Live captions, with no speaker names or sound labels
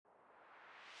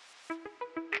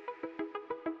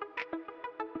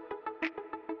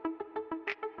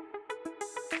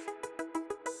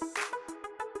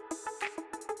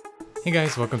Hey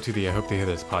guys, welcome to the I Hope to Hear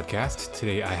This podcast.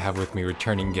 Today I have with me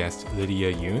returning guest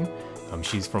Lydia Yoon.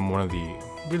 She's from one of the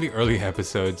really early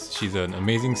episodes. She's an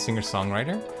amazing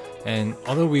singer-songwriter. And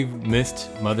although we've missed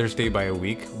Mother's Day by a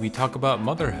week, we talk about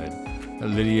motherhood.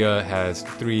 Lydia has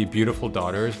 3 beautiful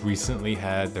daughters, recently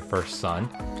had their first son,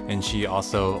 and she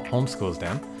also homeschools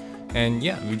them. And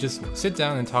yeah, we just sit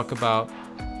down and talk about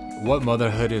what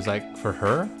motherhood is like for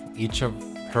her, each of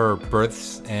her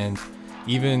births, and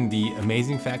even the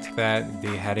amazing fact that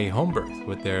they had a home birth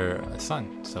with their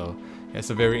son. So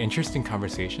it's a very interesting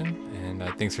conversation, and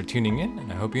thanks for tuning in,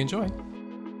 and I hope you enjoy.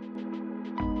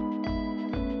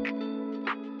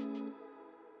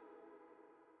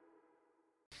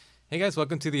 Hey guys,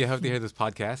 welcome to the I Hope to Hear This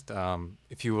podcast.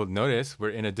 If you will notice, we're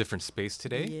in a different space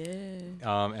today.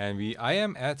 Yeah. I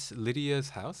am at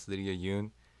Lydia's house, Lydia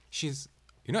Yoon. She's,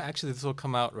 actually this will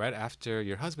come out right after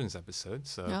your husband's episode.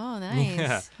 So Oh, nice.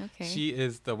 yeah, Okay. she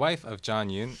is the wife of John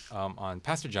Yoon, on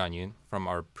Pastor John Yoon from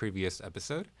our previous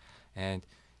episode. And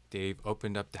they've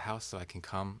opened up the house so I can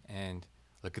come and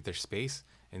look at their space.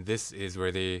 And this is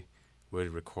where they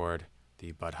would record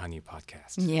the Bud Honey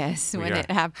podcast. Yes, when are- it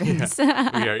happens. We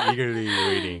are eagerly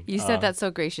waiting. You said that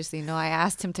so graciously. No, I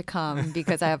asked him to come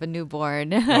because I have a newborn.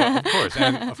 Well, of course.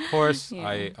 And of course, Yeah.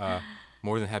 I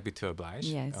more than happy to oblige.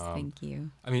 Yes, thank you.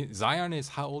 I mean, Zion is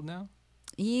how old now?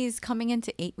 He's coming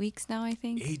into 8 weeks now, I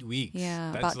think. 8 weeks.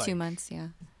 Yeah, That's about 2 months, yeah.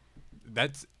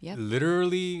 That's Yep.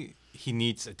 literally, he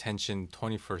needs attention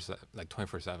 24/7.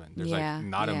 There's Yeah, like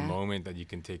not a yeah. moment that you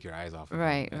can take your eyes off of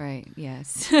Right, him. right,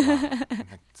 yes. Wow.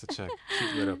 Like such a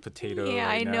cute little potato. Yeah,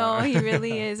 right I now. know. He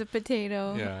really is a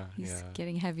potato. Yeah, He's yeah.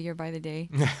 getting heavier by the day.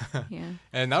 Yeah.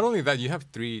 And not only that, you have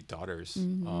 3 daughters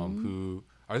Mm-hmm. who,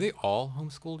 are they all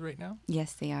homeschooled right now?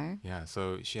 Yes, they are. Yeah,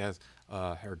 so she has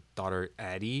her daughter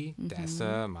Addie,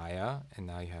 Dessa, Maya, and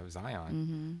now you have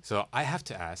Zion. So I have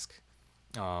to ask,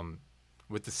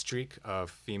 with the streak of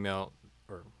female,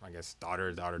 or I guess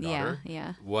daughter,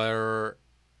 Yeah. were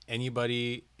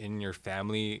anybody in your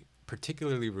family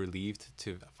particularly relieved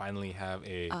to finally have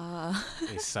a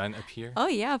son appear? Oh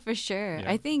yeah, for sure. Yeah.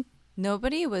 I think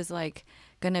nobody was like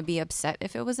gonna be upset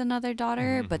if it was another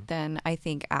daughter, but then I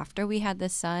think after we had the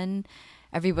son,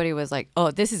 everybody was like, "Oh,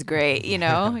 this is great,"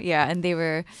 Yeah, and they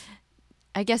were,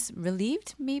 I guess,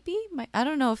 relieved. Maybe I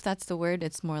don't know if that's the word.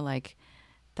 It's more like,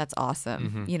 that's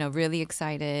awesome. Really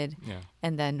excited, Yeah.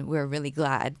 and then we're really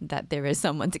glad that there is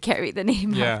someone to carry the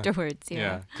name Yeah. afterwards.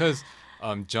 Yeah, because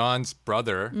John's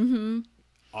brother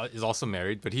is also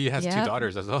married, but he has 2 Yep.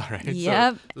 daughters as well, right?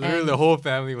 Yep, So literally and the whole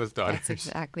family was daughters. That's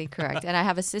exactly correct. And I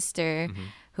have a sister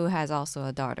who has also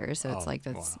a daughter. So it's Oh, like,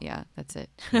 that's, wow. yeah, that's it.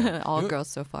 Yeah. All You know- girls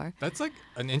so far. That's like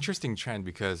an interesting trend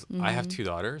because I have 2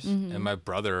 daughters and my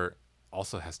brother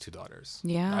also has 2 daughters.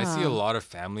 Yeah. I see a lot of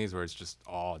families where it's just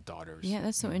all daughters. Yeah,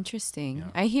 that's so interesting. Yeah.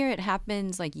 I hear it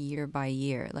happens like year by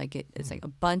year. Like it's like a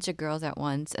bunch of girls at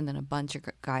once and then a bunch of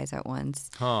guys at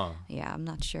once. Huh. Yeah, I'm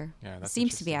not sure. Yeah, that's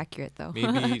Seems to be interesting. accurate though.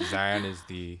 Maybe Zion is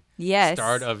the Yes.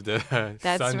 start of the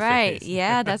That's sun right. phase.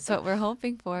 Yeah, that's what we're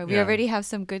hoping for. We Yeah. already have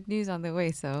some good news on the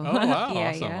way. So Oh, wow.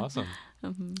 yeah, awesome. yeah.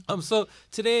 Awesome. So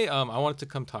today I wanted to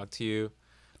come talk to you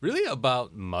really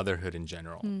about motherhood in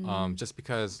general. Just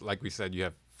because, like we said, you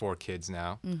have 4 kids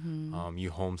now. You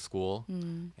homeschool.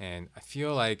 And I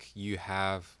feel like you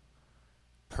have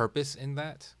purpose in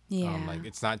that. Yeah. Like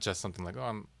it's not just something like,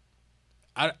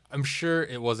 I'm sure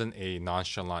it wasn't a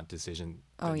nonchalant decision.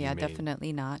 Oh that you yeah, made,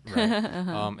 definitely not.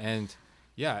 Right? And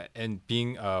yeah, and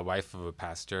being a wife of a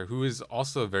pastor who is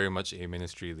also very much a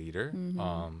ministry leader.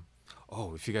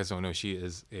 If you guys don't know, she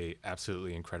is a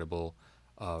absolutely incredible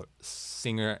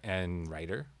singer and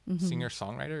writer,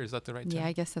 singer-songwriter. Is that the right term? Yeah,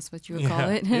 I guess that's what you would call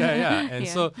it. Yeah. And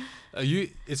Yeah. so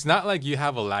it's not like you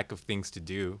have a lack of things to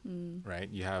do, right?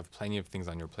 You have plenty of things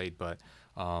on your plate, but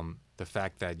the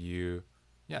fact that you,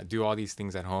 do all these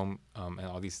things at home and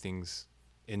all these things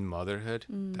in motherhood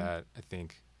that I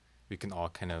think we can all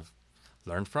kind of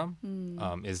learn from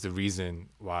is the reason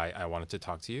why I wanted to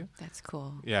talk to you. That's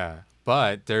cool. Yeah,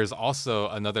 but there's also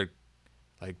another,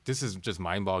 like, this is just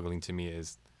mind-boggling to me,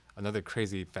 is another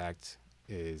crazy fact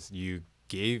is you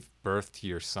gave birth to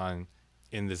your son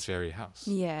in this very house.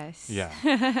 Yes. Yeah.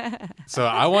 So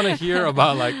I want to hear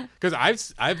about, like, because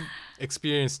I've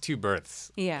experienced 2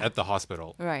 births Yeah. at the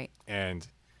hospital, Right. and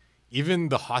even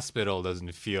the hospital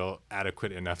doesn't feel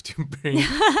adequate enough to bring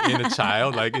in a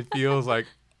child. Like, it feels like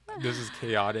this is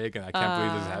chaotic and I can't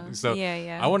believe this is happening. So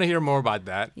yeah. I want to hear more about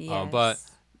that. But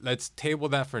Yes. let's table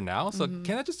that for now. So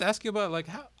can I just ask you about, like,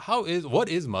 what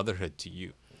is motherhood to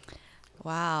you?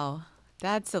 Wow.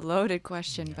 That's a loaded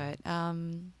question, but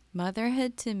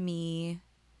motherhood to me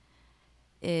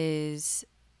is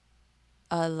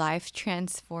a life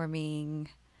transforming,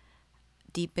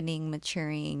 deepening,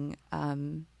 maturing,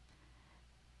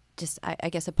 just I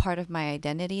guess a part of my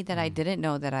identity that I didn't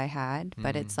know that I had,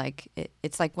 but it's like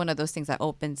it's like one of those things that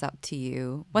opens up to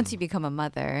you once you become a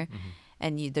mother,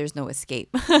 and there's no escape.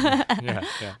 Yeah,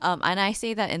 yeah. And I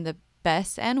say that in the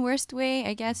best and worst way,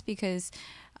 I guess, because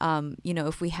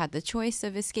if we had the choice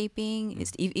of escaping,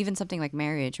 it's even something like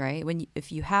marriage, right?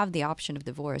 If you have the option of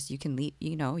divorce, you can leave.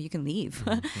 You can leave.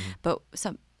 But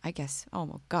I guess, oh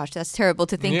my gosh, that's terrible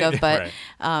to think of. But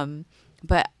right.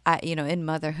 but in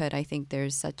motherhood, I think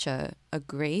there's such a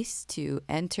grace to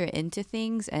enter into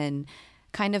things and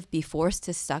kind of be forced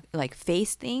to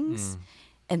face things,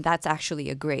 and that's actually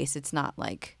a grace. It's not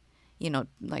like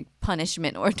like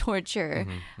punishment or torture,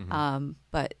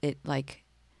 but it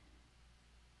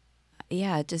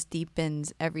it just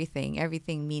deepens everything.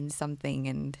 Everything means something,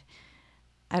 and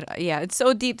it's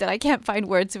so deep that I can't find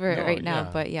words for it right now. Yeah.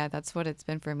 But yeah, that's what it's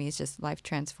been for me. It's just life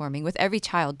transforming with every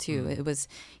child too. It was,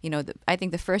 I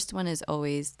think the first one is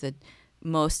always the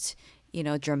most,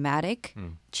 dramatic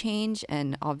change,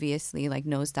 and obviously like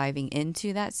nosediving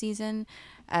into that season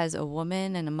as a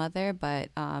woman and a mother.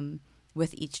 But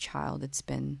with each child, it's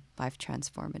been life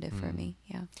transformative for me.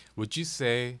 Yeah. Would you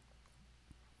say,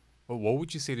 what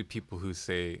would you say to people who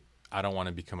say, I don't want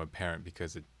to become a parent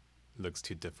because it looks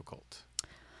too difficult?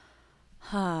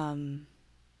 I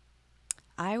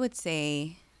would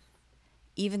say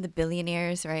even the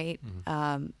billionaires, right?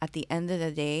 At the end of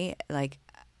the day, like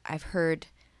I've heard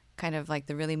kind of like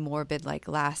the really morbid, like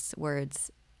last words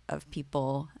of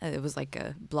people. It was like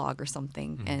a blog or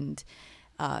something. And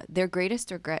their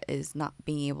greatest regret is not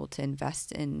being able to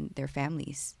invest in their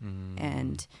families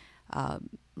and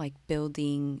like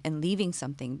building and leaving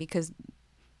something, because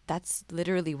that's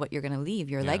literally what you're going to leave,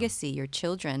 your legacy, your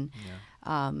children.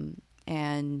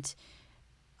 And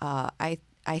I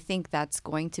think that's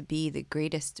going to be the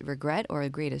greatest regret or the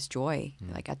greatest joy,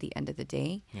 like at the end of the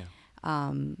day.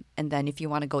 And then if you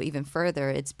want to go even further,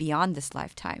 it's beyond this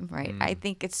lifetime, right? I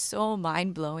think it's so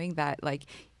mind-blowing that like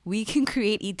we can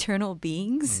create eternal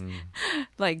beings.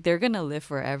 Like they're gonna live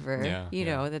forever. You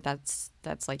know, that's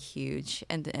like huge.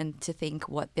 And to think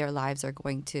what their lives are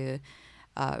going to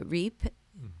reap,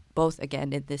 both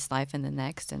again in this life and the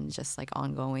next, and just like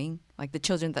ongoing, like the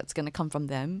children that's gonna come from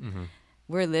them.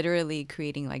 We're literally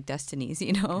creating like destinies,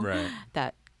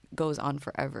 that goes on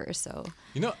forever. So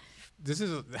this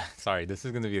is sorry, this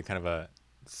is gonna be a kind of a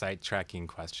sidetracking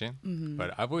question,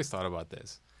 but I've always thought about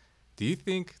this. Do you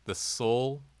think the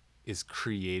soul is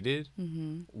created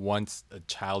once a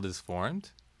child is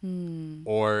formed,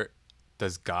 or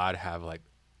does God have like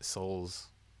souls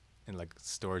in like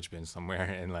storage bin somewhere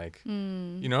and like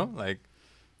like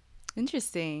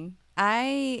interesting?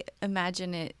 I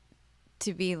imagine it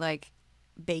to be like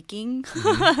baking,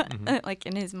 like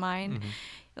in his mind,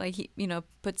 like he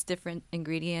puts different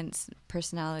ingredients,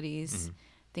 personalities,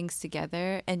 things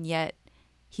together, and yet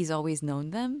he's always known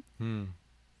them.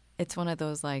 It's one of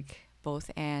those like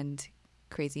both and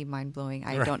crazy, mind-blowing,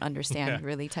 I don't understand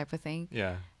really type of thing.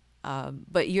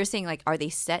 But you're saying like, are they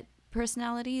set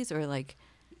personalities or like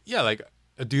like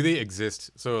do they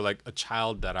exist? So like a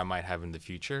child that I might have in the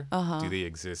future, do they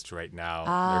exist right now?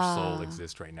 Their soul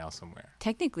exists right now somewhere,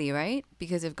 technically, right?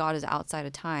 Because if God is outside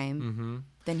of time,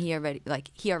 then he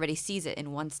already sees it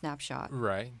in one snapshot,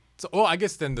 right? So I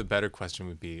guess then the better question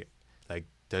would be like,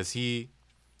 does he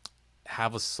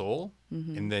have a soul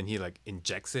and then he like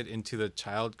injects it into the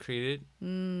child created,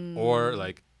 or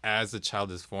like as the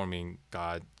child is forming,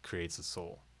 God creates a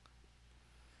soul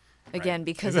again, right?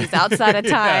 Because he's outside of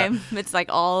time. It's like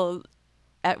all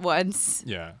at once,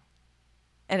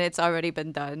 and it's already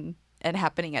been done and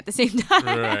happening at the same time.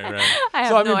 Right. I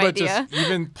have no idea. But just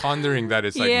even pondering that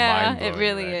is like mind-blowing. It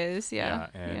really right? is.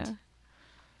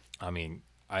 I mean,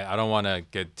 I don't want to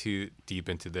get too deep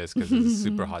into this because it's a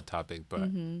super hot topic, but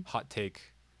hot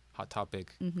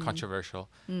topic, controversial.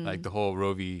 Like the whole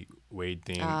Roe v. Wade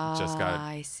thing just got...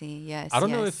 I see, yes. I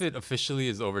don't know if it officially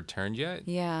is overturned yet,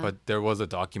 but there was a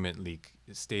document leak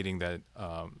stating that...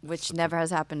 which never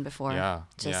has happened before.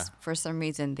 For some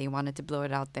reason, they wanted to blow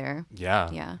it out there.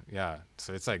 Yeah.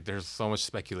 So it's like there's so much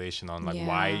speculation on like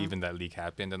why even that leak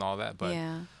happened and all that, but...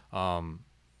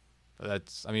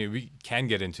 we can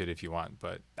get into it if you want,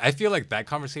 but I feel like that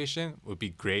conversation would be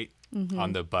great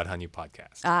on the Bud Honey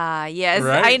podcast. Yes,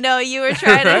 right? I know you were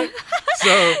trying to.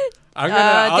 So I'm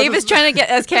gonna. Dave is trying to get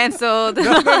us canceled.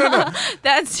 No.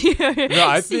 That's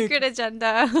your secret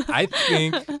agenda. I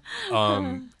think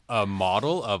a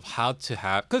model of how to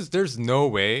have, because there's no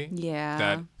way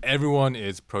that everyone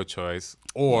is pro-choice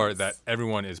or that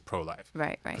everyone is pro-life.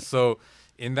 Right. So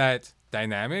in that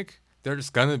dynamic, there's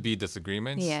gonna be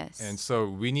disagreements. Yes. And so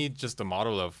we need just a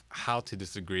model of how to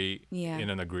disagree Yeah. in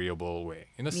an agreeable way,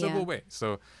 in a Yeah. civil way.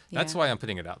 So that's Yeah. why I'm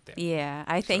putting it out there. Yeah,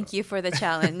 I thank you for the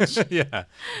challenge. Yeah,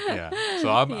 yeah.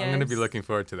 So I'm gonna be Yes. looking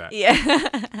forward to that. Yeah.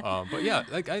 But yeah,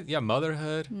 like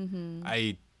motherhood. Mm-hmm.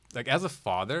 I like as a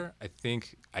father, I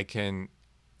think I can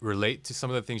relate to some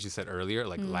of the things you said earlier,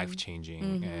 like life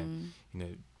changing, and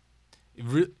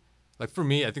like for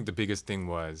me, I think the biggest thing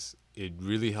was it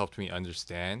really helped me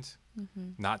understand,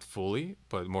 not fully,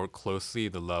 but more closely,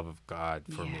 the love of God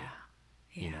for me.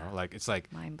 Yeah. You know, like it's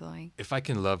like Mind blowing. if I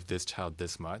can love this child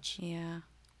this much, Yeah.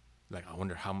 like I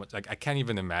wonder how much. Like I can't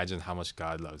even imagine how much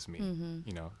God loves me. Mm-hmm.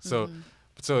 You know, so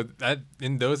that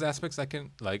in those aspects I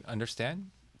can like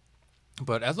understand.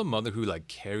 But as a mother who like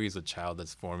carries a child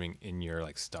that's forming in your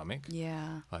like stomach,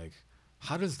 Yeah. like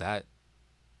how does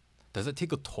it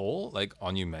take a toll like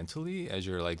on you mentally as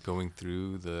you're like going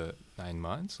through the 9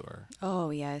 months or? Oh,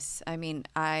 yes. I mean,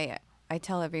 I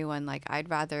tell everyone like I'd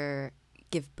rather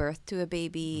give birth to a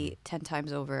baby 10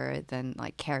 times over than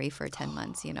like carry for 10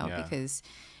 months, you know, Yeah. because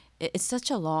it's such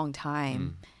a long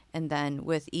time. And then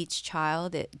with each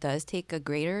child, it does take a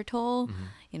greater toll,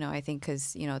 you know, I think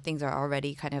because, you know, things are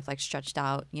already kind of like stretched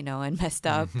out, you know, and messed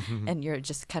up and you're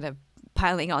just kind of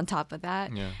piling on top of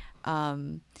that. Yeah.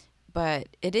 But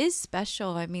it is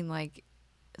special. I mean, like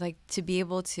to be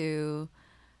able to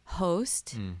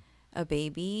host a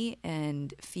baby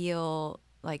and feel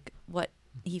like what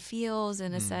he feels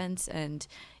in a sense. And,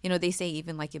 you know, they say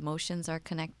even like emotions are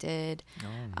connected.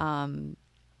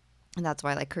 And that's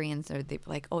why like Koreans are they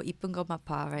like, oh, 이쁜 것만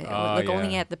봐, right? Look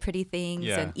only at the pretty things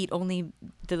and eat only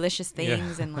delicious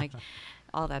things and like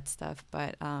all that stuff.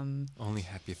 But only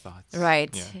happy thoughts.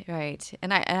 right, Yeah. right.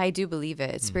 And I do believe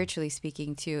it, spiritually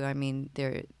speaking too. I mean,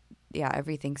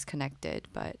 everything's connected,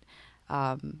 but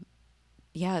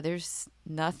yeah, there's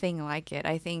nothing like it.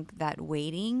 I think that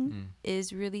waiting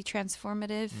is really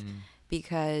transformative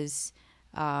because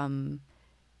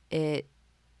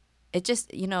it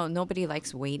just, you know, nobody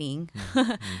likes waiting,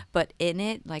 but in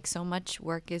it, like so much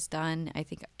work is done, I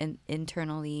think,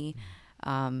 internally,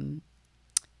 and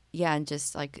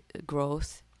just like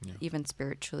growth, even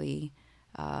spiritually,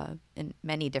 in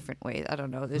many different ways. I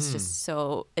don't know. There's just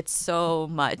it's so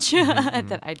much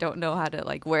that I don't know how to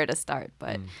like where to start,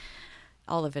 but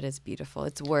all of it is beautiful.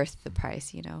 It's worth the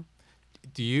price, you know.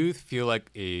 Do you feel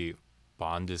like a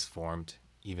bond is formed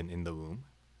even in the womb?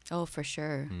 Oh, for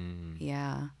sure.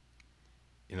 Yeah.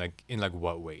 In like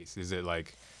what ways? Is it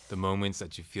like the moments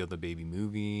that you feel the baby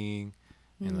moving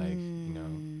and like, you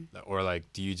know, or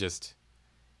like do you just,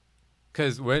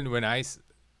 because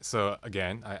so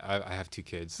again, I have 2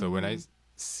 kids, so when I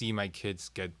see my kids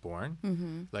get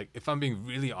born, like if I'm being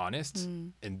really honest,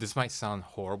 and this might sound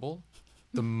horrible,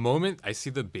 the moment I see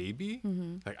the baby,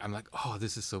 like I'm like, oh,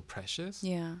 this is so precious.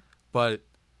 Yeah. But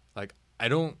like I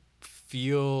don't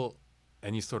feel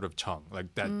any sort of chung,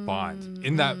 like that bond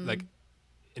in that like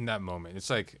in that moment. It's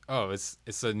like, oh,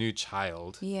 it's a new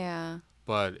child. Yeah.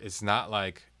 But it's not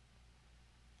like,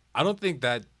 I don't think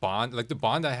that bond, like the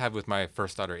bond I have with my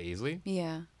first daughter Aisley,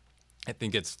 Yeah. I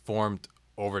think it's formed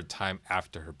over time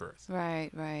after her birth. Right,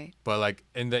 right. But like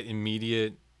in the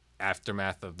immediate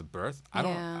aftermath of the birth,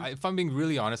 if I'm being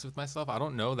really honest with myself, I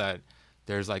don't know that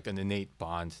there's like an innate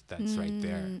bond that's right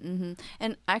there.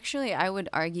 And actually, I would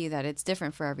argue that it's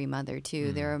different for every mother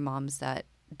too. There are moms that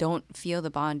don't feel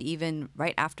the bond even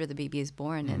right after the baby is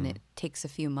born, and it takes a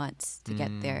few months to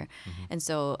get there. And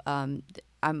so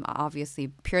I'm obviously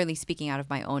purely speaking out of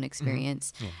my own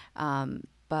experience,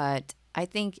 but I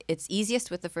think it's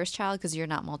easiest with the first child because you're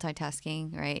not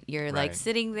multitasking, right? You're like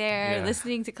sitting there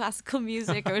listening to classical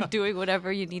music or doing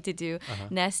whatever you need to do,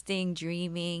 nesting,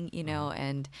 dreaming, you know,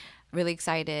 and really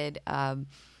excited.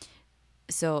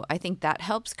 So I think that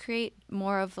helps create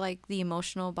more of like the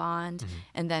emotional bond.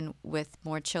 And then with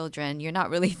more children, you're not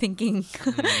really thinking,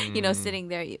 you know, sitting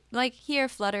there, like here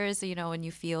flutters, you know, when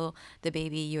you feel the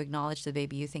baby, you acknowledge the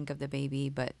baby, you think of the baby,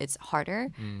 but it's harder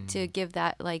to give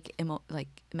that like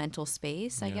mental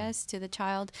space, I guess, to the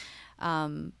child.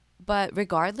 But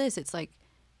regardless, it's like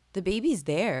the baby's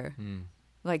there,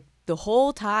 like the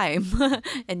whole time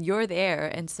and you're there.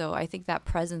 And so I think that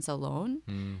presence alone,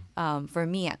 for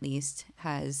me at least,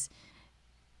 has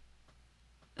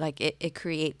like it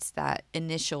creates that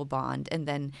initial bond. And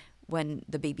then when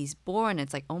the baby's born,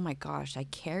 it's like, oh my gosh, I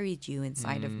carried you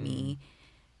inside of me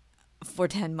for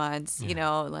 10 months, you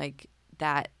know, like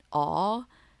that all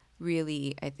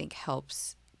really, I think,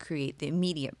 helps create the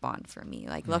immediate bond for me.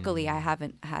 Like luckily I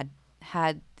haven't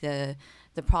had the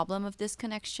problem of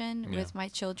disconnection with my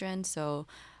children, so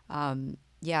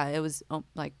yeah, it was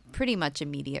like pretty much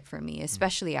immediate for me,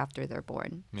 especially after they're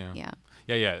born. Yeah. Yeah.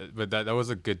 Yeah. But that was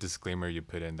a good disclaimer you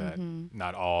put in that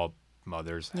not all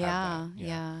mothers have Yeah. that.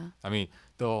 Yeah. I mean,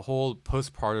 the whole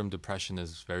postpartum depression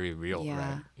is very real, Yeah.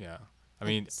 right? Yeah. I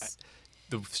mean, It's-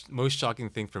 the most shocking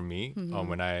thing for me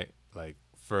when I like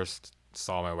first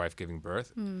saw my wife giving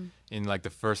birth in like the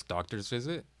first doctor's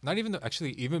visit, not even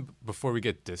actually even before we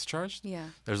get discharged, Yeah.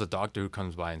 there's a doctor who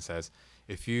comes by and says,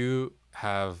 if you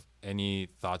have any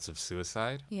thoughts of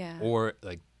suicide Yeah. or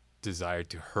like desire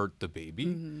to hurt the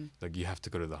baby, like you have to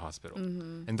go to the hospital.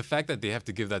 And the fact that they have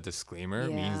to give that disclaimer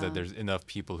means Yeah. that there's enough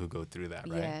people who go through that,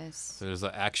 right? Yes. So there's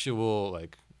an actual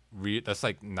like that's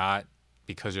like not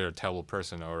because you're a terrible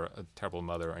person or a terrible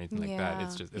mother or anything like that.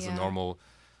 It's Yeah, just it's a yeah. normal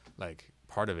like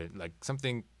part of it, like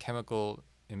something chemical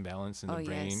imbalance in the Oh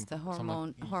brain. yes, the something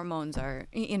like- hormones are,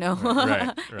 you know,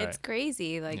 Right, it's right.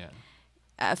 crazy. Like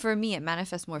yeah. for me, it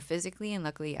manifests more physically, and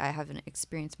luckily, I haven't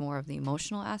experienced more of the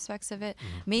emotional aspects of it.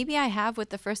 Mm-hmm. Maybe I have with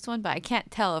the first one, but I can't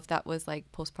tell if that was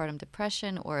like postpartum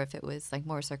depression or if it was like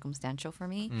more circumstantial for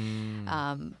me.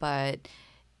 But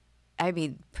I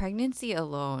mean, pregnancy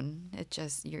alone, it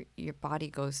just your body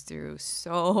goes through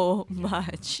so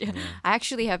much. I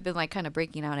actually have been like kind of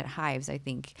breaking out at hives. I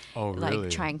think, Oh, like really?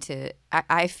 trying to.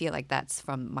 I feel like that's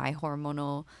from my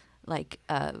hormonal, like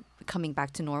coming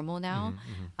back to normal now.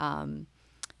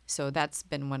 So that's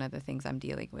been one of the things I'm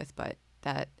dealing with. But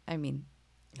that, I mean,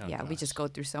 Oh, yeah, we gosh. just go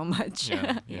through so much.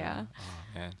 Yeah. Yeah.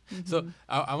 Oh, man. So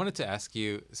I wanted to ask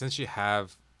you, since you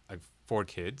have like 4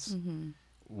 kids,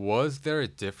 was there a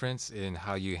difference in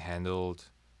how you handled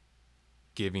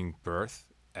giving birth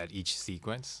at each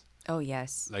sequence? Oh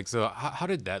yes. Like, so how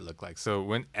did that look like? So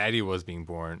when Addie was being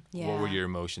born, what were Yeah. your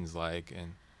emotions like?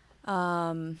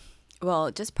 And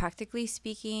Well, just practically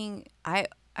speaking,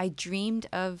 I dreamed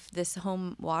of this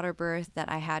home water birth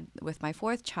that I had with my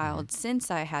 4th child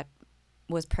since I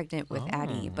was pregnant with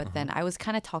Addie, but then I was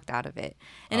kind of talked out of it.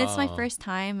 And it's my first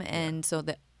time, and so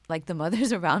the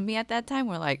mothers around me at that time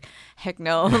were like, heck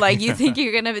no, like you think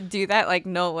you're gonna do that? Like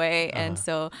no way. And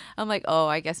so I'm like, oh,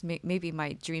 I guess maybe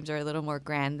my dreams are a little more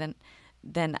grand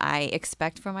than I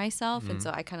expect for myself, and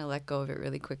so I kind of let go of it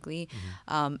really quickly.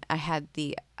 I had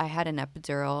an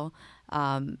epidural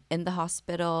in the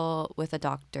hospital with a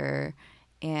doctor,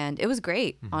 and it was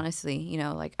great. Honestly, you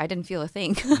know, like I didn't feel a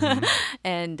thing,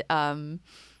 and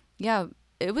yeah,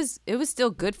 it was still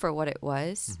good for what it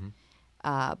was.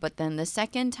 But then the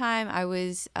second time I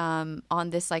was on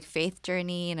this like faith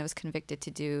journey, and I was convicted to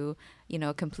do, you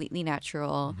know, completely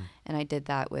natural, and I did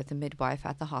that with a midwife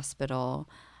at the hospital.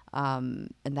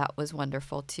 And that was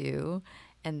wonderful too.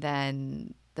 And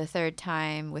then the third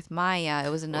time with Maya, it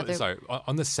was another. sorry,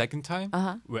 on the second time,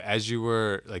 as you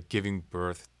were like giving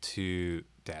birth to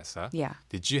Dasa, Yeah.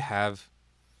 did you have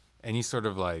any sort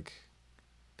of like,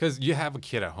 because you have a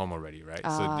kid at home already, right?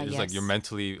 So it's like you're Yes.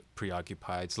 mentally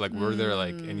preoccupied. So like, were there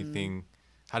like anything?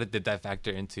 How did that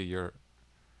factor into your?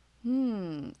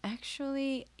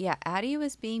 Actually, yeah, Addie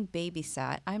was being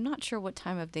babysat. I'm not sure what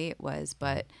time of day it was,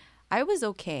 but I was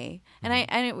okay. And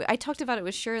I talked about it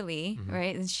with Shirley,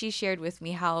 right? And she shared with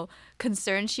me how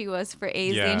concerned she was for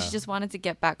Aisley, and she Yeah. just wanted to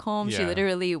get back home. She Yeah.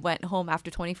 literally went home after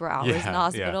 24 hours in Yeah, the yeah.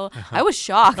 hospital. I was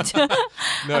shocked. No,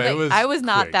 I'm it was. I was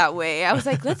not quick. that way. I was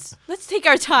like, let's take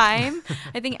our time.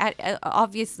 I think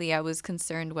obviously I was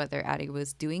concerned whether Addie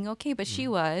was doing okay, but she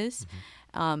was.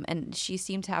 And she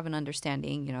seemed to have an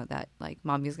understanding, you know, that like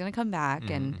mommy was gonna come back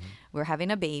and we're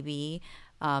having a baby.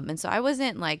 And so I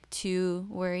wasn't like too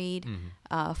worried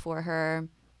for her.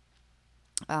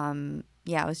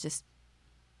 Yeah, I was just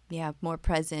more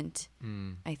present,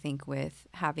 I think, with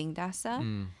having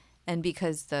Dasa. And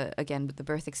because the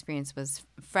birth experience was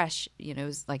fresh, you know, it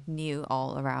was like new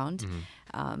all around.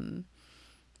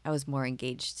 I was more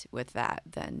engaged with that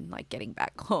than like getting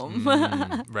back home.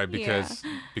 Right, because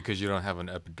you don't have an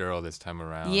epidural this time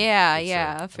around. Yeah, It's,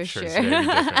 yeah, I'm for sure. sure. It's very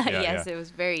different. Yeah, Yes, yeah. it was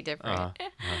very different.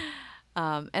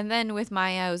 And then with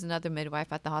Maya, it was another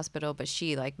midwife at the hospital, but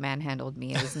she like manhandled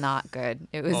me. It was not good.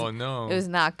 It was. Oh no. It was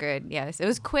not good. Yes, it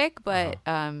was quick, but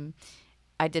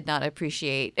I did not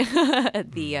appreciate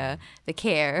the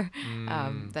care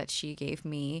that she gave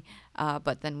me.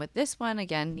 But then with this one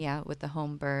again, with the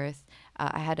home birth,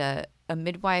 I had a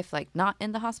midwife like not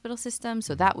in the hospital system,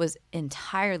 so that was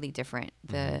entirely different.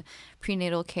 The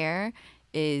prenatal care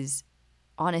is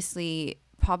honestly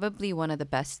probably one of the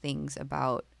best things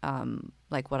about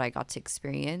like what I got to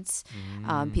experience,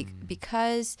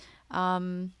 because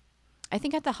I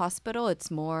think at the hospital it's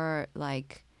more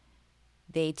like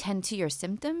they tend to your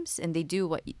symptoms and they do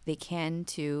what they can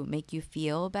to make you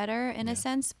feel better in a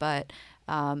sense, but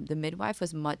the midwife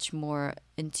was much more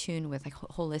in tune with like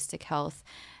holistic health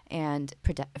and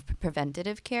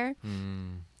preventative care.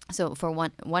 So for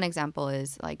one example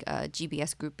is like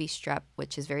GBS group B strep,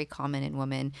 which is very common in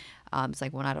women. It's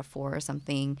like 1 out of 4 or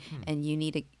something. And you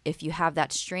need to, if you have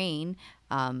that strain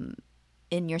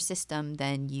in your system,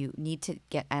 then you need to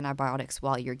get antibiotics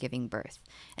while you're giving birth.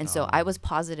 And so I was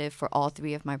positive for all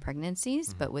 3 of my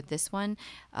pregnancies, but with this one,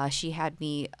 she had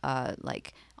me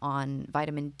like on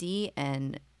vitamin D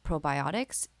and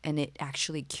probiotics, and it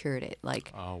actually cured it.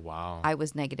 Like, oh wow, I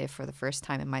was negative for the first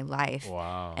time in my life.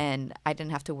 Wow. And I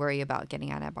didn't have to worry about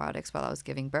getting antibiotics while I was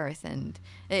giving birth. And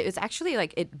it was actually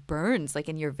like, it burns like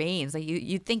in your veins. Like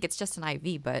you think it's just an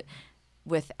IV, but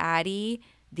with Addie,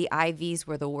 the IVs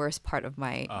were the worst part of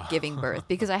my giving birth,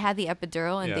 because I had the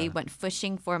epidural and they went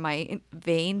fishing for my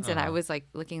veins, and I was like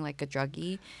looking like a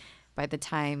druggie. By the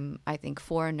time I think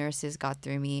 4 nurses got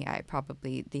through me,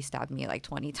 they stabbed me like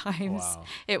 20 times. Wow.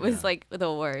 It was like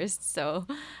the worst. So,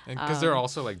 and because they're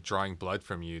also like drawing blood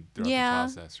from you throughout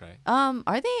the process, right?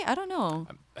 Are they? I don't know.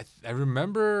 I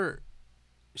remember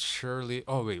Shirley.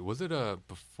 Oh wait, was it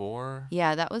before?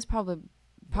 Yeah, that was probably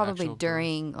actual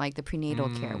during like the prenatal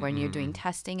care when you're doing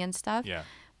testing and stuff. Yeah.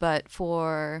 But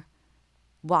for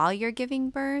while you're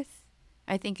giving birth,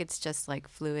 I think it's just like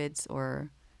fluids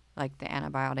or like the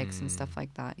antibiotics and stuff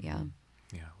like that. Yeah.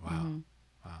 Yeah. Wow.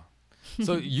 Wow.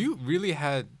 So you really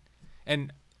had,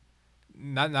 and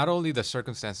not only the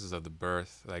circumstances of the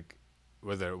birth, like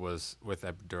whether it was with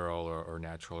epidural or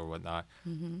natural or whatnot.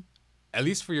 At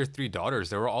least for your 3 daughters,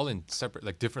 they were all in separate,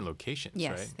 like different locations,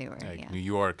 Yes, right? they were. Like Yeah. New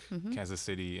York, Kansas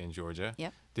City, and Georgia.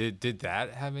 Yep. Did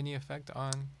that have any effect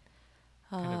on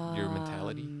kind of your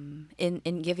mentality?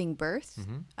 In giving birth?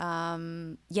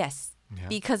 Yes. Yeah.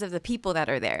 Because of the people that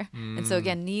are there. And so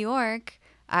again, New York,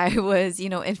 I was,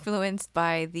 influenced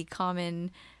by the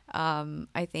common,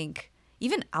 I think,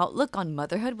 even outlook on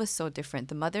motherhood was so different.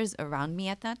 The mothers around me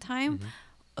at that time,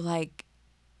 like,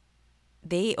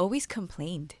 they always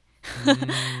complained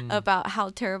about how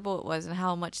terrible it was and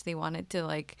how much they wanted to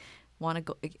want to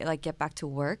go, like, get back to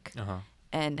work,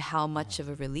 and how much of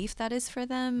a relief that is for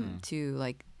them to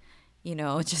like,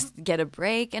 just get a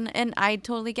break. And I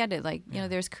totally get it. Like,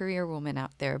 there's career women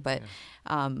out there, but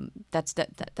that's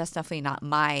definitely not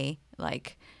my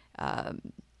like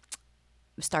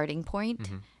starting point.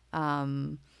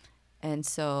 And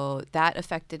so that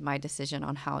affected my decision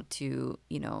on how to,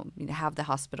 have the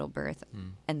hospital birth.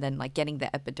 And then like getting the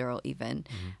epidural even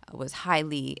was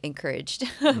highly encouraged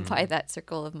by that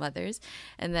circle of mothers.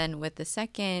 And then with the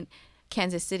second,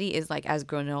 Kansas City is like as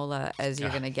granola as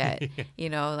you're going to get,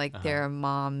 like their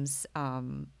moms,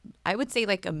 I would say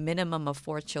like a minimum of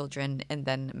 4 children, and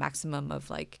then maximum of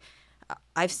like,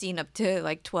 I've seen up to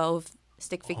like 12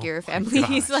 stick figure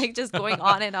families, like just going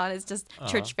on and on. It's just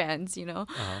church bands, and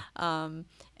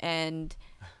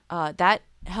that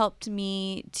helped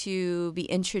me to be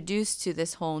introduced to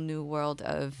this whole new world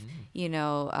of,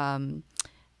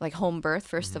 like home birth,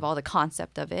 first of all, the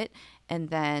concept of it, and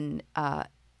then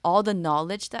all the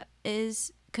knowledge that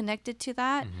is connected to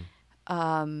that.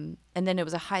 And then it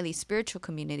was a highly spiritual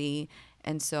community.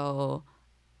 And so,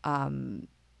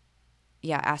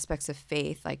 aspects of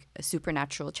faith, like a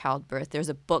supernatural childbirth. There's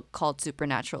a book called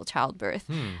Supernatural Childbirth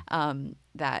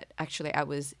that actually I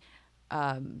was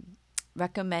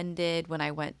recommended when I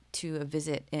went to a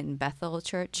visit in Bethel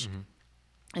Church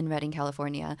in Redding,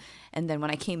 California. And then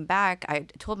when I came back, I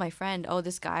told my friend, oh,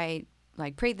 this guy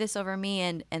like prayed this over me,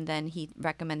 and then he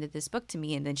recommended this book to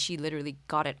me, and then she literally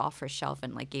got it off her shelf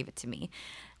and like gave it to me.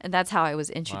 And that's how I was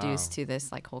introduced to this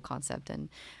like whole concept. And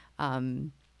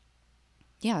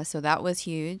so that was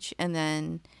huge. And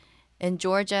then in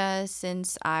Georgia,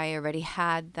 since I already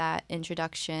had that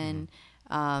introduction,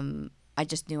 I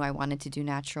just knew I wanted to do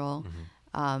natural.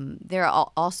 There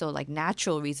are also like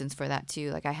natural reasons for that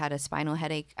too. Like I had a spinal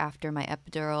headache after my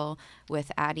epidural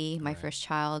with Addie, my first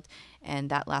child,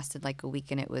 and that lasted like a week,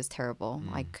 and it was terrible.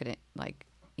 I couldn't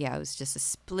it was just a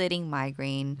splitting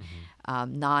migraine,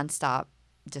 nonstop,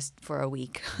 just for a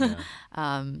week.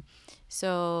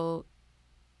 So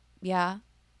yeah,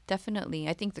 definitely.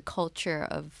 I think the culture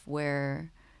of where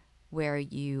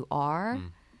you are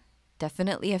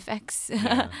definitely affects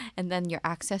and then your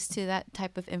access to that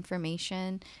type of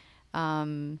information.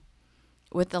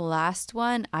 With the last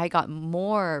one, I got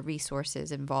more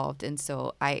resources involved, and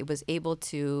so I was able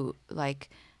to like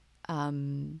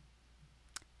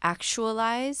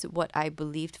actualize what I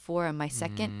believed for in my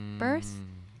second birth.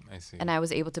 I see. And I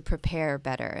was able to prepare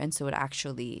better, and so it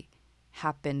actually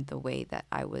happened the way that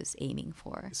I was aiming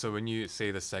for. So when you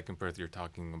say the second birth, you're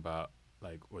talking about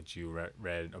like what you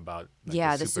read about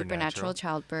Yeah, the supernatural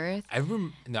childbirth.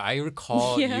 I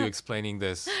recall Yeah. you explaining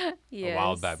this a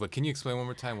while back, but can you explain one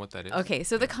more time what that is? Okay,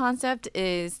 so the concept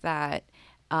is that,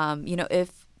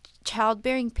 if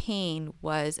childbearing pain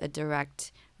was a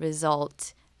direct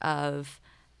result of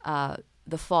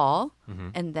the fall,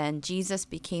 and then Jesus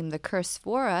became the curse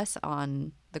for us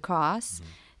on the cross,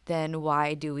 then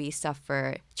why do we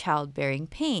suffer childbearing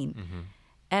pain?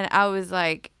 And I was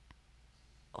like,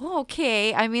 oh,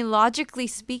 okay. I mean, logically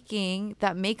speaking,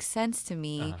 that makes sense to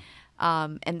me.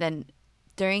 And then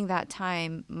during that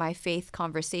time, my faith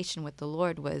conversation with the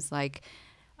Lord was like,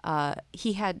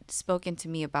 he had spoken to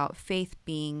me about faith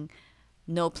being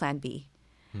no plan B.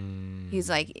 He's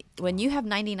like, when you have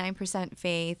 99%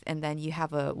 faith and then you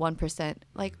have a 1%,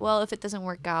 like, well, if it doesn't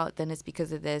work out, then it's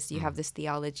because of this. You have this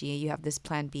theology, you have this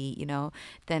plan B,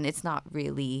 then it's not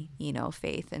really,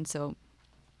 faith. And so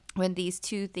when these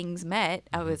two things met,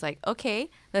 I was like, okay,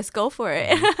 let's go for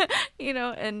it.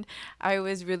 And I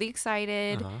was really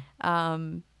excited.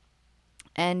 And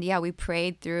yeah, we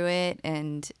prayed through it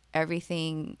and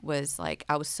everything was like,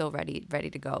 I was so ready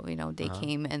to go. Day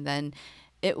came, and then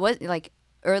it was like,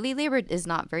 early labor is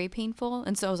not very painful.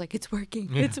 And so I was like, it's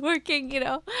working, it's working,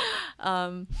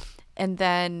 and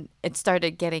then it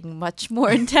started getting much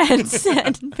more intense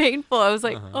and painful. I was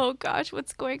like, oh gosh,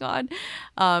 what's going on?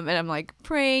 And I'm like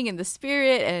praying in the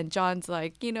spirit, and John's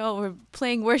like, we're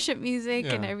playing worship music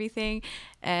and everything.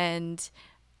 And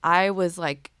I was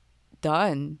like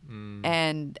done.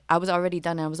 And I was already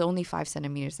done. I was only 5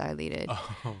 centimeters dilated.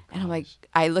 And I'm like,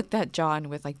 I looked at John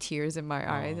with like tears in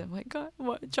my eyes. I'm like, God,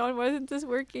 John, why isn't this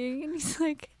working? And he's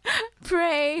like,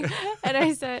 pray. And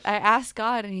I asked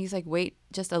God, and he's like, wait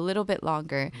just a little bit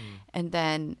longer. And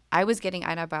then I was getting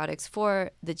antibiotics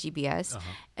for the GBS.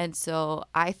 And so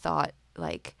I thought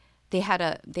like, they had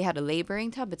a laboring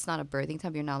tub. It's not a birthing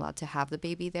tub. You're not allowed to have the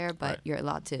baby there, but you're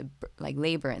allowed to like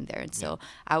labor in there. And so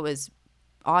I was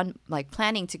on like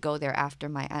planning to go there after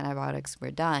my antibiotics were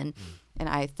done. And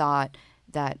I thought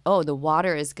that, the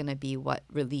water is going to be what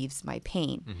relieves my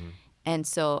pain. And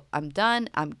so I'm done.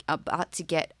 I'm about to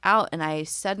get out, and I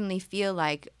suddenly feel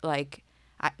like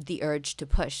the urge to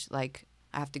push, like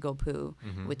I have to go poo,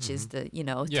 which is the,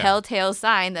 telltale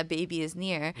sign that baby is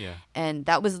near. And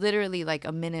that was literally like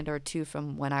a minute or two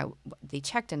from when they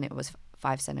checked, and it was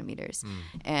 5 centimeters.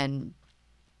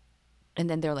 And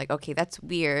then they're like, okay, that's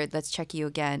weird. Let's check you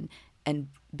again. And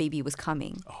baby was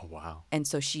coming. Oh, wow. And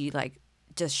so she like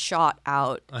just shot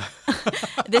out.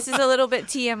 This is a little bit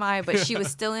TMI, but she was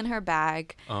still in her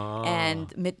bag.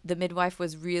 And the midwife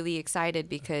was really excited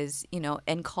because,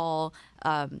 NCOL,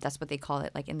 that's what they call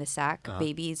it, like in the sack,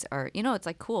 babies are, it's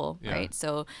like cool, right?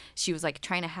 So she was like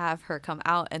trying to have her come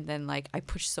out, and then like I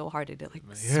pushed so hard it like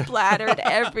splattered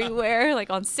everywhere, like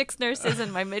on 6 nurses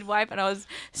and my midwife, and I was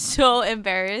so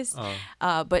embarrassed.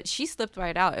 But she slipped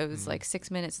right out. It was like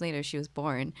 6 minutes later she was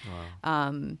born.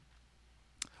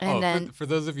 And then for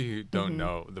those of you who don't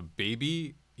know, the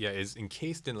baby is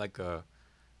encased in like a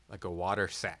water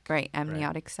sack. Right,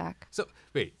 amniotic sack. So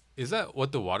wait, is that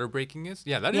what the water breaking is?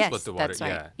 Yeah, that is what the water. That's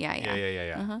right.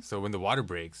 Yeah. So when the water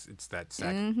breaks, it's that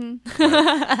sack. Right?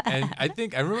 And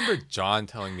I remember John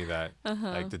telling me that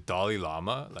like the Dalai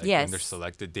Lama, like when they're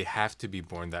selected, they have to be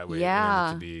born that way in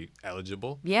order to be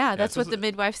eligible. Yeah, that's what the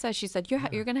midwife said. She said,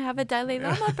 "You're gonna have a Dalai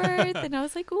Lama birth," and I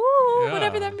was like, "Ooh,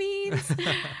 whatever that means."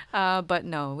 But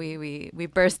no, we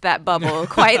burst that bubble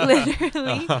quite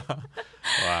literally.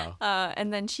 Wow.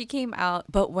 And then she came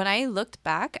out, but when I looked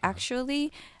back,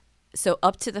 actually. So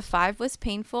up to the 5 was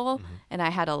painful, and I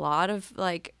had a lot of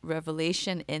like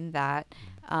revelation in that.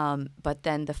 But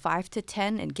then the 5 to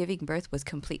 10 and giving birth was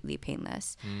completely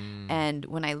painless. And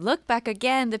when I look back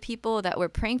again, the people that were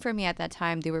praying for me at that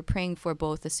time, they were praying for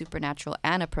both a supernatural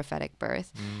and a prophetic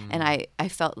birth. And I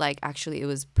felt like actually it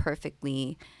was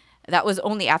perfectly. That was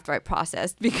only after I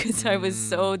processed, because I was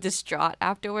so distraught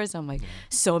afterwards. I'm like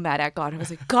so mad at God. I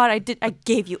was like, God, I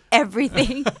gave you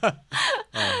everything.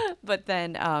 But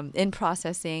then in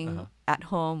processing at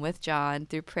home with John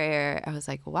through prayer, I was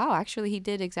like, wow, actually he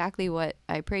did exactly what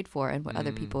I prayed for and what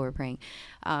other people were praying.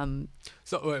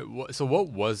 So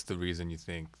what was the reason you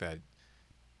think that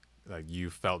like you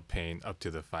felt pain up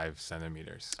to the 5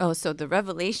 centimeters? Oh, so the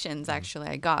revelations actually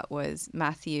I got was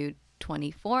Matthew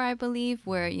 24, I believe,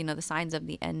 where the signs of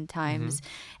the end times,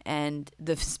 and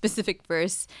the specific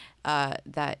verse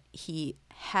that he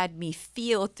had me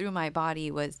feel through my body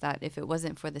was that if it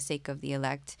wasn't for the sake of the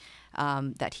elect,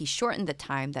 that he shortened the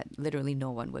time, that literally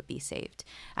no one would be saved.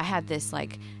 I had this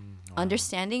like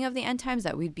understanding of the end times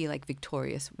that we'd be like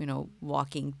victorious,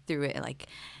 walking through it,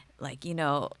 like, you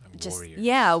know, Like just warriors.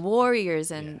 yeah,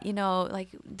 warriors, and Yeah. you know, like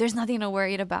there's nothing to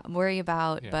worry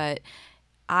about. Yeah. But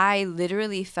I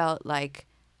literally felt like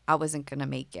I wasn't gonna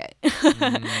make it,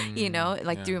 you know,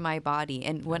 like Yeah. through my body.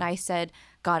 And when Yeah. I said,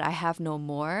 God, I have no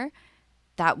more,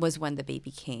 that was when the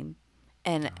baby came.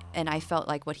 And I felt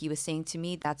like what he was saying to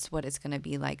me, that's what it's going to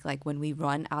be like when we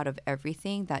run out of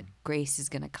everything, that grace is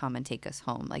going to come and take us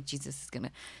home. Like Jesus is going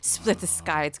to split the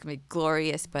sky. It's going to be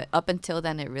glorious. But up until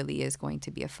then, it really is going to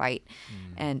be a fight.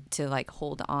 And to like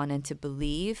hold on and to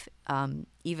believe,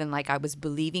 even like I was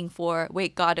believing for,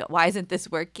 wait, God, why isn't this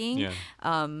working? Yeah.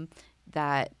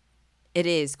 That it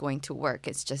is going to work.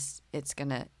 It's just, it's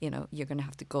gonna, you know, you're gonna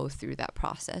have to go through that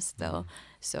process though.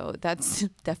 So that's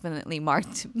definitely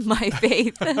marked my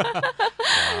faith.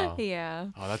 Wow. Yeah.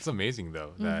 Oh, that's amazing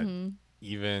though. That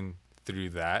even through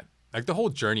that, like the whole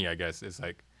journey, I guess, is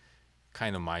like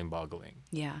kind of mind-boggling.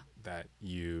 Yeah. That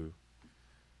you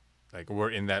like were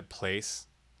in that place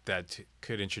that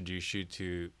could introduce you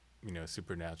to, you know,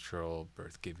 supernatural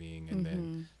birth giving, and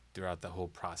then throughout the whole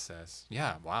process.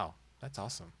 Yeah. Wow. That's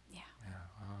awesome. Yeah.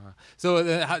 So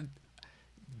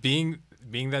being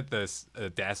that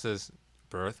the Dasa's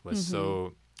birth was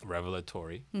so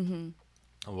revelatory,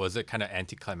 was it kind of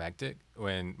anticlimactic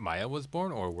when Maya was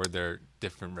born, or were there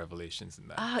different revelations in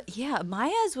that? Yeah,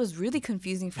 Maya's was really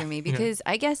confusing for me because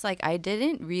I guess like I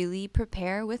didn't really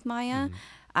prepare with Maya.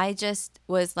 I just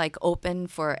was like open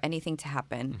for anything to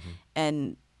happen.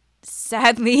 And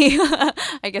sadly,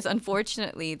 I guess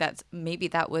unfortunately, that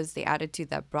was the attitude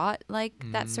that brought like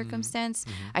that circumstance.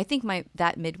 I think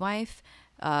that midwife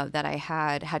that I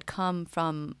had come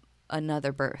from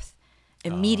another birth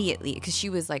immediately, because she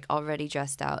was like already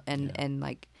dressed out, and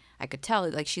like I could tell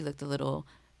like she looked a little,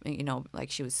 you know, like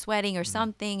she was sweating or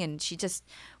something, and she just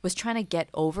was trying to get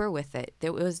over with it.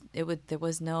 There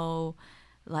was no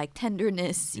like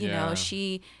tenderness, you know. Yeah.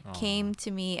 She came to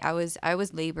me. I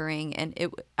was laboring, and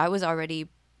I was already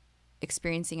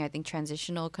experiencing, I think,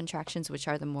 transitional contractions, which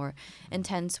are the more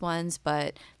intense ones.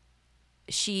 But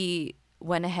she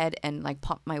went ahead and like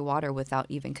popped my water without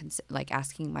even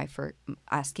asking me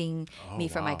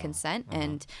for my Wow. consent.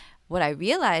 And what I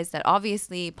realized, that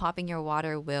obviously popping your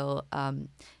water will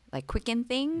like quicken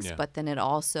things, Yeah. but then it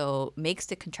also makes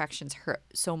the contractions hurt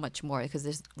so much more because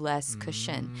there's less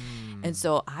cushion. And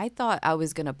so I thought I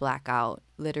was gonna black out,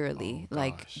 literally. Oh,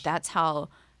 like gosh. that's how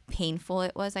painful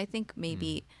it was. I think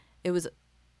maybe it was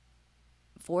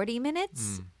 40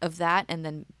 minutes of that, and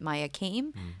then Maya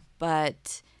came.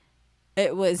 But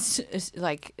it was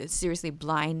like seriously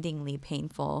blindingly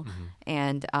painful.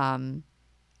 And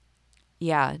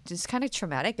yeah, just kind of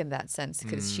traumatic in that sense,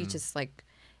 because she just like,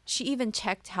 she even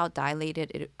checked how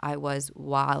dilated I was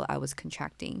while I was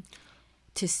contracting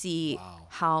to see Wow.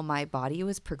 how my body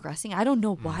was progressing. I don't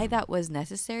know why that was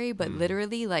necessary, but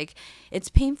literally, like, it's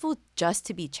painful just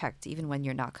to be checked, even when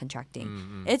you're not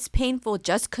contracting. It's painful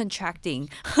just contracting,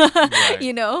 Right.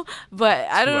 you know? But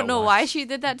I Two don't at know why once. she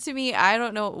did that to me. I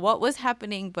don't know what was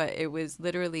happening, but it was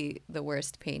literally the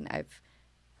worst pain I've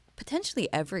potentially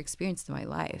ever experienced in my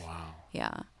life. Wow.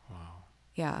 Yeah. Wow.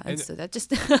 Yeah. And And- so that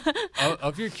just.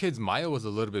 Of your kids, Maya was a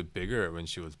little bit bigger when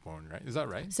she was born, right? Is that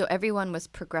right? So everyone was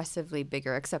progressively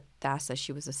bigger except Dasa.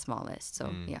 She was the smallest.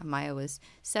 So yeah, Maya was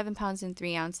 7 pounds and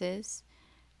 3 ounces.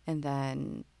 And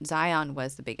then Zion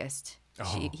was the biggest.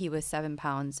 Oh. He was 7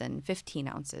 pounds and 15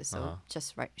 ounces. So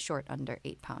just right short under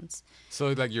 8 pounds. So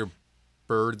like your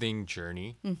birthing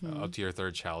journey up to your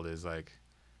third child is like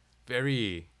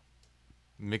very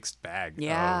mixed bag.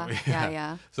 Yeah.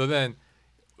 Yeah. So then,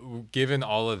 given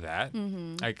all of that,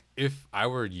 Mm-hmm. like if I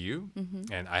were you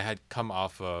and I had come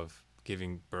off of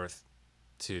giving birth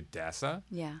to Dasa,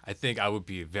 Yeah. I think I would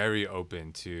be very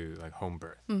open to like home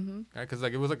birth, Mm-hmm. right? Because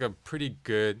like it was like a pretty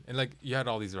good, and like you had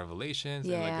all these revelations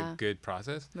and like Yeah. a good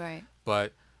process. Right.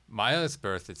 But Maya's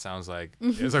birth, it sounds like,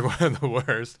 is like one of the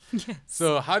worst. Yes.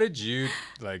 So how did you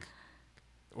like,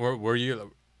 or were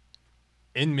you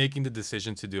in making the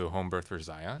decision to do a home birth for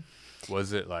Zion?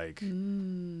 Was it like,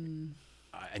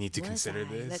 I need to Was consider I?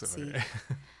 this? Let's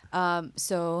or- see.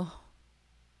 So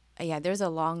yeah, there's a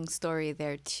long story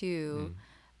there too.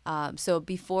 So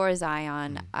before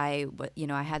Zion, I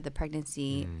had the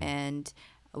pregnancy and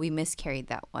we miscarried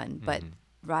that one. But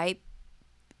right,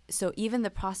 so even the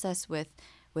process with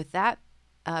that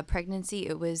pregnancy,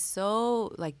 it was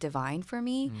so like divine for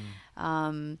me.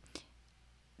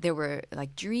 There were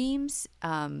like dreams.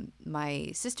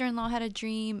 My sister-in-law had a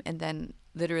dream, and then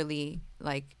literally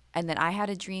and then I had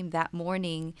a dream that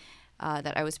morning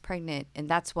that I was pregnant, and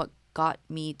that's what got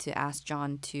me to ask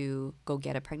John to go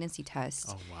get a pregnancy test.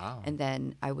 Oh, wow. And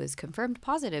then I was confirmed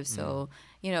positive. So,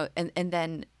 and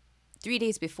then 3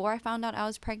 days before I found out I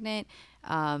was pregnant,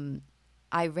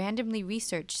 I randomly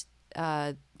researched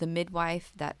the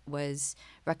midwife that was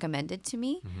recommended to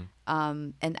me.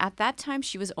 And at that time,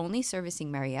 she was only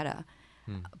servicing Marietta.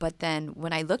 But then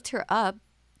when I looked her up,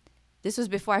 this was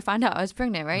before I found out I was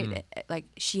pregnant, right? Like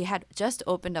she had just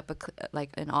opened up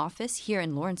an office here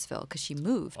in Lawrenceville because she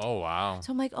moved. Oh, wow.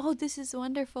 So I'm like, oh, this is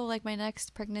wonderful. Like my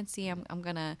next pregnancy, I'm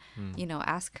gonna,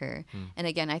 ask her. And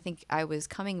again, I think I was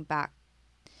coming back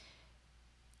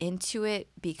into it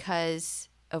because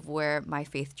of where my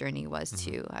faith journey was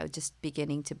too. I was just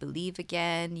beginning to believe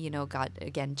again, God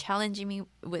again challenging me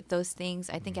with those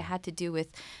things. I think it had to do with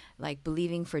like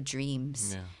believing for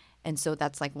dreams. Yeah. And so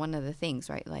that's like one of the things,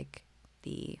 right? Like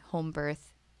the home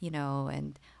birth,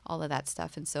 and all of that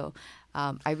stuff. And so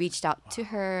I reached out to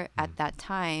her at that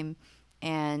time,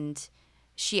 and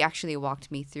she actually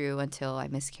walked me through until I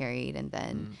miscarried. And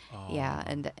then,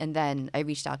 and then I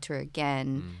reached out to her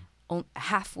again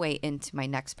halfway into my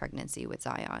next pregnancy with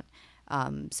Zion.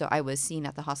 So I was seen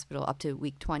at the hospital up to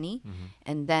week 20,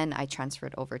 and then I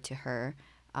transferred over to her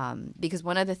because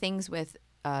one of the things with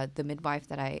the midwife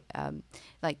that I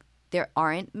there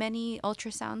aren't many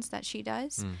ultrasounds that she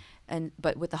does,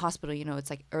 but with the hospital, it's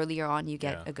like earlier on you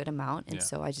get a good amount, and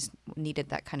so I just needed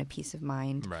that kind of peace of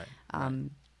mind. Right.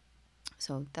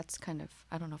 So that's kind of,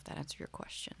 I don't know if that answered your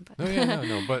question, but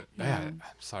no, but I'm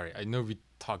sorry. I know we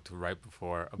talked right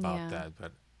before about that,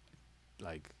 but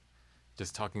like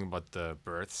just talking about the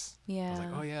births, I was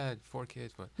like, oh yeah, 4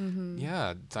 kids, but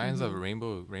Zion's a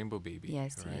rainbow baby.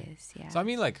 Yes, right? he is. Yeah. So I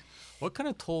mean, like, what kind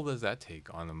of toll does that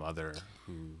take on a mother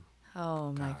who?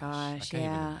 Oh my gosh, I can't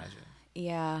even imagine.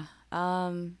 Yeah.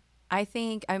 I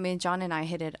think, John and I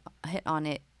hit on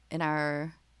it in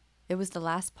it was the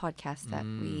last podcast that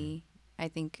I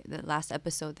think the last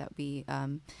episode that we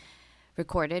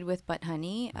recorded with But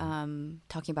Honey,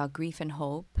 talking about grief and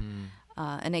hope.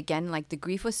 And again, like the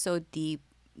grief was so deep,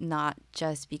 not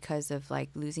just because of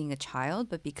like losing a child,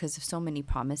 but because of so many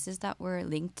promises that were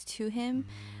linked to him.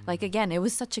 Like, again, it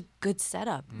was such a good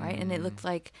setup, right? And it looked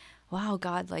like, wow,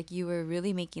 God, like you were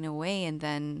really making a way. And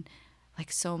then like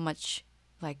so much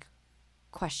like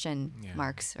question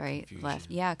marks, right? Confusion. Left.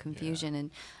 Yeah, confusion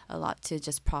and a lot to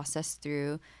just process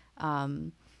through.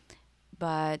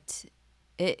 But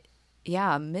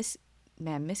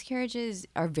miscarriages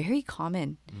are very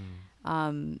common.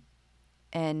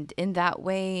 And in that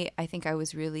way, I think I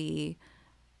was really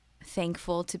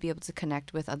thankful to be able to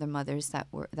connect with other mothers that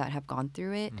have gone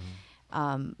through it.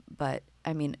 But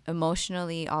I mean,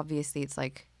 emotionally, obviously, it's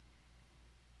like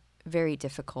very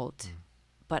difficult.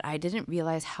 But I didn't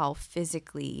realize how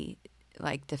physically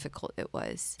like difficult it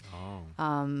was.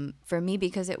 For me,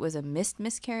 because it was a missed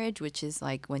miscarriage, which is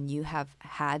like when you have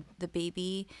had the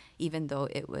baby, even though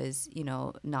it was,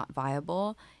 not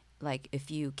viable. Like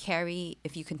if you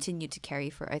continue to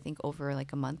carry for, I think, over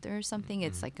like a month or something,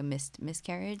 it's like a missed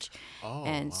miscarriage.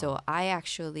 So I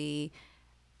actually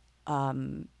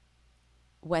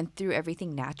went through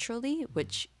everything naturally,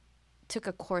 which took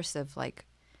a course of like,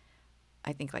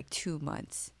 I think like 2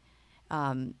 months.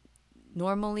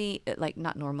 Normally, like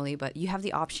not normally, but you have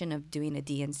the option of doing a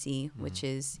D&C, which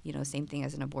is, same thing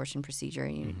as an abortion procedure.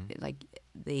 Like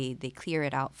they clear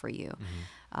it out for you.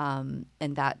 And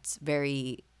that's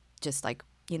very just like,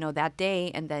 that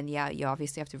day. And then, you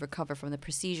obviously have to recover from the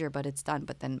procedure, but it's done.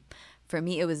 But then for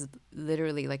me, it was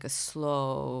literally like a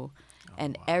slow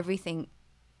everything,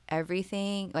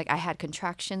 like I had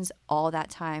contractions all that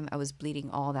time. I was bleeding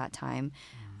all that time.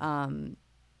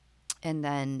 And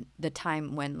then the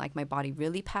time when like my body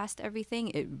really passed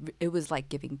everything, it was like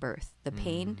giving birth. The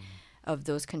pain of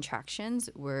those contractions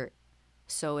were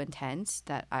so intense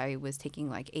that I was taking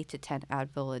like 8 to 10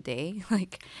 Advil a day.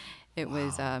 Like it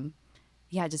was,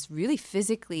 just really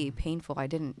physically painful. I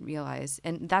didn't realize.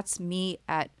 And that's me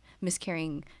at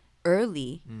miscarrying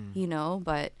early,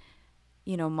 but,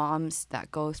 moms that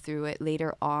go through it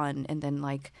later on and then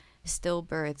like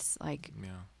stillbirths, like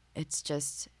it's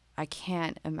just, I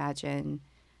can't imagine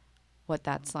what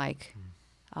that's like.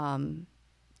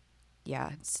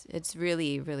 It's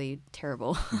really, really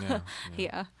terrible.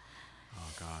 Yeah.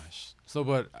 Oh gosh. So,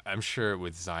 but I'm sure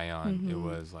with Zion, it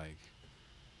was like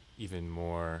even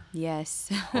more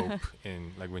hope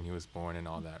in like when he was born and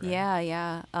all that, right?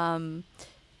 Yeah.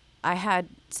 I had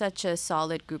such a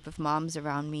solid group of moms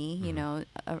around me,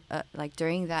 like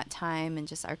during that time, and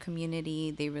just our community,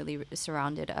 they really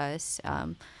surrounded us.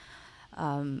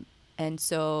 And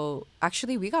so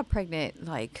actually we got pregnant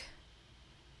like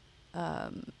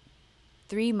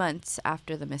 3 months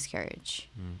after the miscarriage.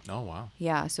 Oh, wow.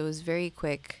 Yeah, so it was very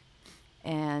quick.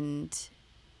 And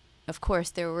of course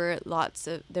there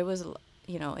was,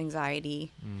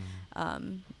 anxiety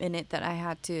in it that I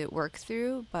had to work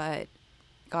through, but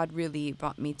God really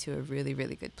brought me to a really,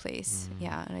 really good place.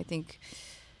 Yeah. And I think,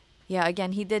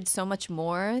 again, he did so much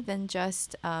more than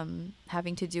just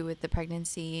having to do with the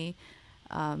pregnancy.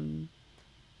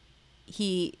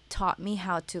 He taught me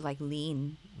how to like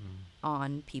lean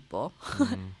on people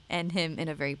and him in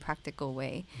a very practical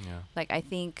way. Like, I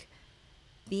think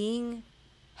being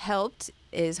helped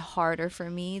is harder for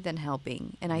me than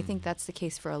helping, and I think that's the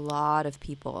case for a lot of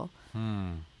people.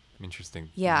 Interesting.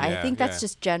 I think that's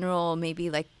just general, maybe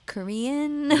like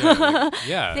Korean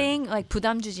thing, like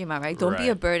부담 주지 마, right? Don't be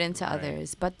a burden to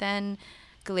others. But then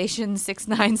Galatians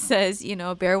 6:9 says,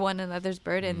 bear one another's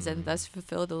burdens and thus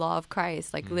fulfill the law of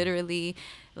Christ. Like literally,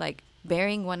 like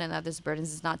bearing one another's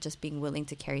burdens is not just being willing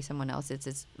to carry someone else,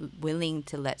 it's willing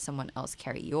to let someone else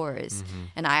carry yours.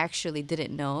 And I actually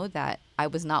didn't know that I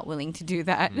was not willing to do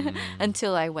that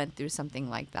until I went through something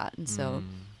like that. And so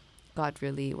God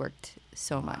really worked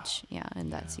so much in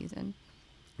that season.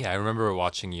 I remember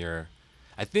watching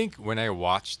I think when I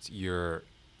watched your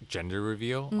gender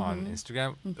reveal on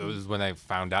Instagram, it was when I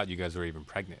found out you guys were even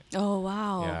pregnant. Oh,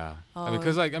 wow. Yeah. I mean,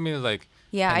 because like pandemic,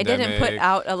 I didn't put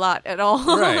out a lot at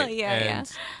all. Right.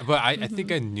 But I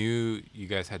think I knew you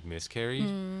guys had miscarried.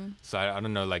 So I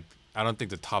don't know, like, I don't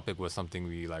think the topic was something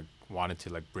we like wanted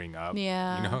to like bring up.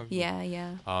 Yeah.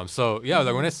 So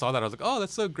like when I saw that, I was like, oh,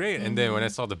 that's so great. And then when I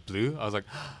saw the blue, I was like,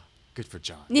 good for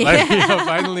John. Like,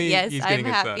 finally, he's getting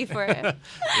I'm happy for him.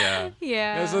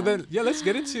 Yeah. So then, let's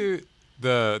get into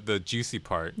the juicy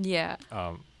part.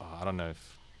 I don't know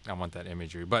if I want that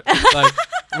imagery, but like,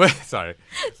 sorry.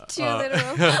 Too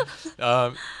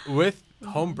literal. With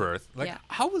home birth, like,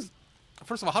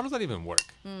 first of all, how does that even work?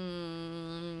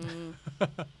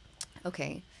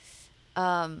 Okay.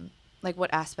 Like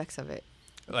what aspects of it?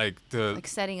 Like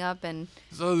setting up and.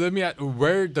 So let me ask,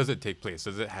 where does it take place?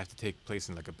 Does it have to take place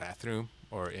in like a bathroom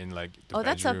or in like the bedroom?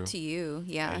 That's up to you.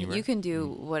 Yeah, anywhere? You can do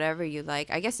whatever you like.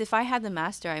 I guess if I had the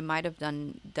master, I might have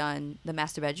done the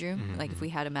master bedroom. Like if we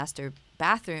had a master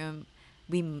bathroom,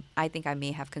 I think I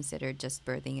may have considered just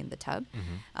birthing in the tub.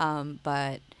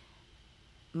 But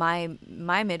my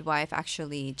midwife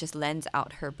actually just lends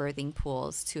out her birthing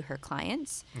pools to her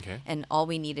clients. And all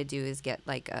we need to do is get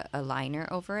like a liner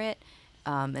over it.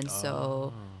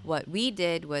 So what we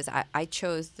did was I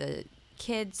chose the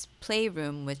kids'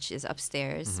 playroom, which is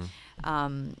upstairs.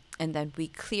 And then we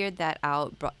cleared that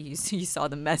out. You saw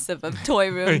the mess of a toy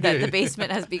room that the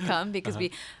basement has become because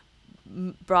we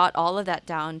brought all of that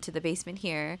down to the basement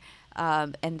here.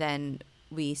 And then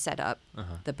we set up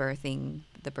the birthing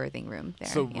room there.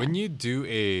 So when you do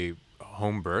a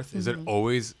home birth, is it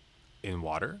always in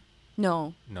water?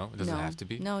 No. No, it doesn't have to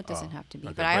be? No, it doesn't have to be.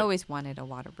 Okay, but I always wanted a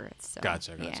water birth. So.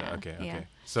 Gotcha. Okay.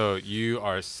 So you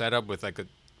are set up with like a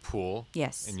pool.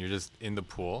 Yes. And you're just in the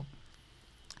pool.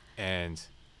 And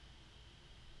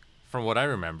from what I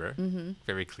remember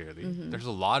very clearly, there's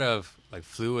a lot of like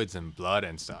fluids and blood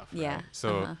and stuff. Yeah. Right?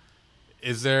 So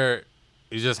is there,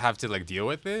 you just have to like deal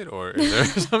with it, or is there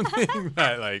something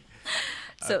that like...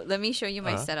 So let me show you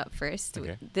my setup first.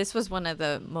 Okay. This was one of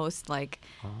the most like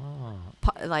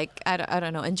I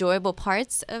don't know, enjoyable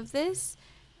parts of this.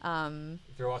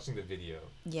 If you're watching the video.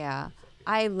 Yeah.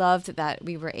 I loved that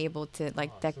we were able to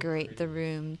like decorate the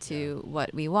room to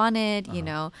what we wanted, you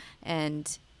know,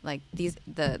 and like these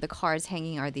the cards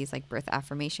hanging are these like birth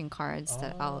affirmation cards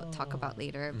that I'll talk about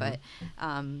later. But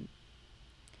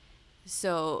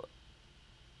so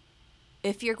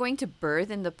if you're going to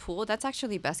birth in the pool, that's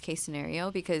actually best case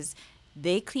scenario because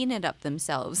they clean it up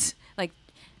themselves. Like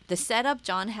the setup,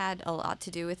 John had a lot to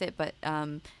do with it, but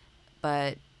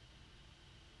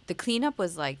the cleanup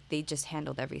was like they just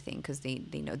handled everything because they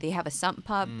know they have a sump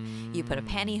pump. You put a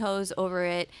pantyhose over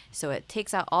it, so it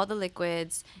takes out all the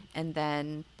liquids, and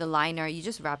then the liner you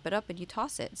just wrap it up and you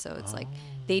toss it. So it's like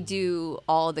they do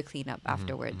all the cleanup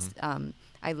afterwards.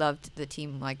 I loved the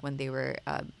team like when they were.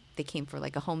 They came for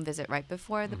like a home visit right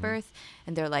before the birth,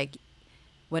 and they're like,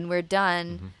 when we're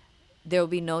done, there will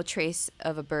be no trace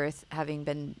of a birth having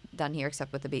been done here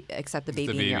except with the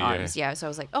baby in your arms. Yeah. So I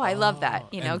was like, I love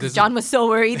that, you know, because John was so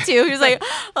worried too. He was like,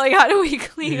 how do we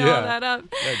clean all that up?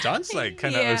 Yeah, John's like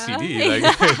kind of OCD.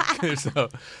 Like,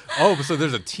 so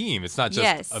there's a team. It's not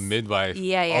just a midwife.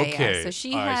 Yeah. Okay. So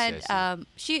she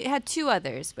had two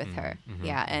others with her.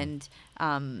 Yeah, and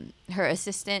her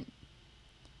assistant.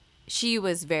 She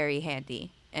was very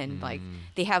handy, and like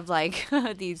they have like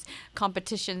these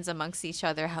competitions amongst each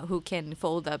other who can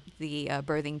fold up the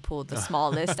birthing pool the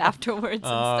smallest afterwards and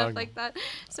stuff like that.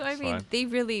 So I mean, they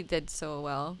really did so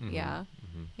well. Yeah.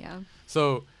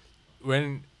 So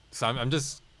I'm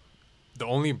just the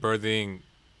only birthing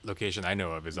location I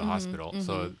know of is a hospital.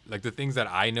 So like the things that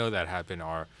I know that happen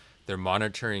are they're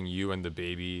monitoring you and the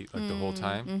baby like the whole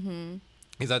time.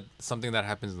 Is that something that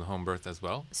happens in the home birth as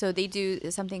well? So they do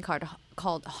something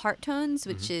called heart tones,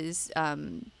 which is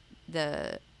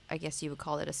the, I guess you would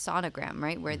call it a sonogram,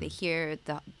 right? Where they hear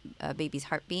the baby's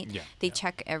heartbeat. Yeah, They yeah.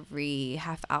 check every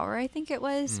half hour, I think it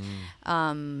was.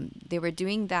 They were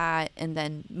doing that, and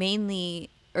then mainly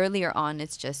earlier on,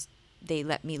 it's just they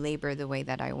let me labor the way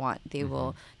that I want. They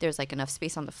will. There's like enough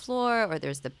space on the floor, or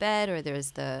there's the bed, or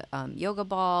there's the yoga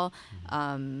ball,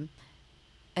 and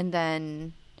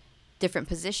then different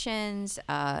positions.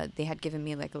 They had given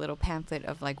me like a little pamphlet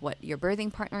of like what your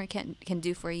birthing partner can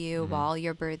do for you while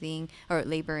you're birthing or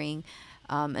laboring,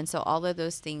 and so all of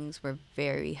those things were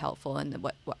very helpful. And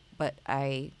what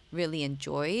I really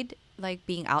enjoyed, like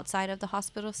being outside of the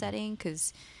hospital setting,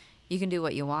 because you can do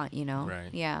what you want, you know.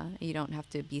 Right. Yeah, you don't have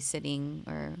to be sitting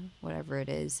or whatever it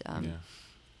is,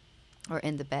 or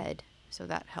in the bed. So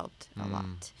that helped a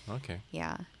lot. Okay.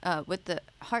 Yeah, with the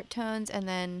heart tones, and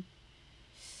then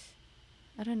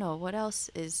I don't know what else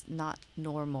is not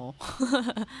normal.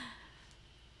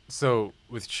 So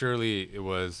with Shirley, it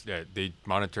was they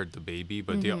monitored the baby,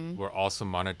 but they were also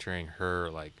monitoring her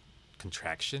like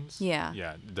contractions. Yeah.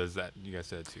 Yeah. Does that you guys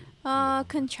said too?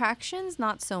 Contractions,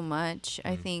 not so much.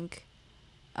 I think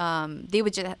they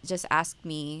would just ask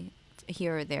me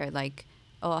here or there, like,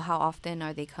 oh, how often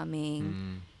are they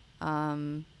coming?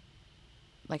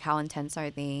 Like, how intense are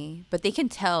they? But they can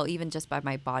tell even just by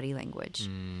my body language,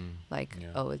 like,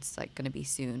 oh, it's like gonna be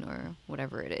soon or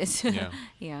whatever it is. Yeah.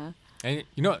 Yeah. And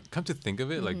you know, come to think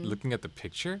of it, like looking at the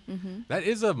picture, that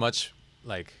is a much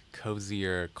like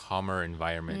cozier, calmer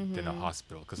environment than a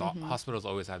hospital, because hospitals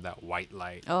always have that white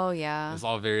light. Oh yeah. It's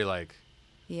all very like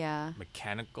Yeah.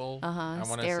 mechanical. I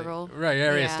wanna Sterile. say. Right.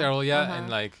 Yeah. Yeah. Sterile. Yeah. And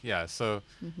like so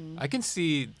I can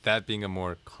see that being a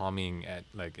more calming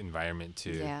like environment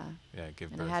to Yeah. give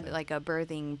And birth. I had in. like a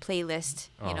birthing playlist,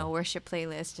 worship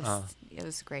playlist. Just it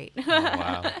was great. Oh,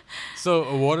 wow.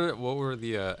 So what were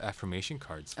the affirmation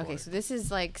cards for? Okay, so this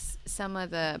is like some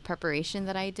of the preparation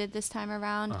that I did this time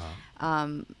around.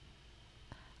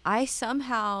 I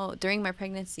somehow during my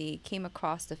pregnancy came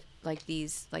across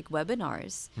these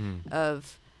webinars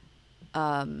of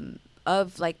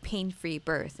like pain-free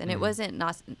birth, and it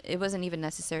wasn't even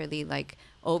necessarily like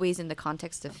always in the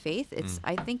context of faith. It's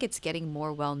I think it's getting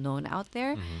more well known out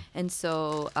there, and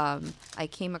so I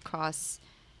came across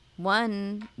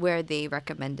one where they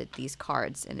recommended these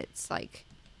cards, and it's like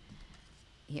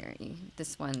here,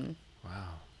 this one.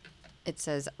 Wow. It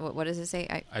says, what does it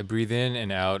say? I breathe in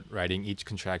and out, riding each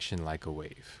contraction like a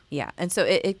wave. Yeah, and so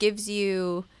it gives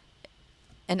you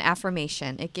an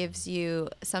affirmation. It gives you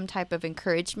some type of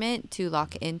encouragement to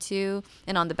lock into.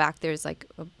 And on the back, there's like...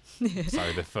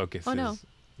 Sorry, the focus Oh, no.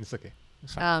 It's okay.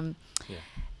 It's fine.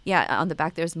 Yeah, on the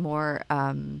back, there's more,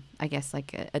 I guess,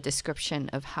 like a description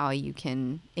of how you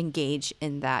can engage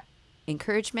in that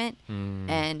encouragement.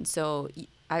 And so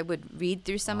I would read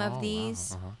through some of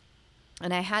these. Wow.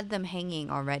 And I had them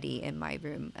hanging already in my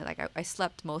room. Like I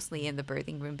slept mostly in the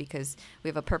birthing room because we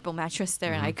have a purple mattress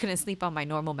there, and I couldn't sleep on my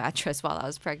normal mattress while I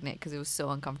was pregnant because it was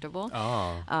so uncomfortable.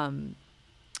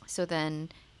 So then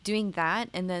doing that,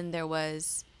 and then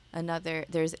there's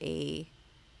a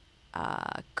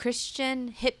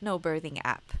Christian hypnobirthing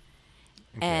app,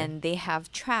 and they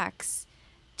have tracks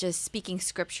just speaking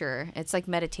scripture. It's like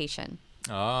meditation.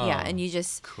 Oh, yeah, and you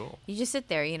just sit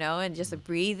there, and just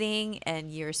breathing,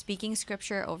 and you're speaking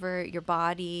scripture over your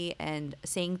body and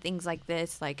saying things like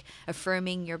this, like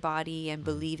affirming your body and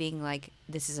believing like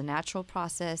this is a natural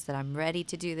process, that I'm ready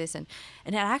to do this, and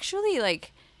it actually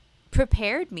like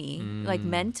prepared me like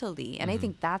mentally, and I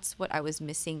think that's what I was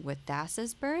missing with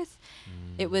Das's birth.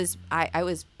 It was I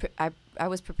was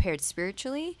prepared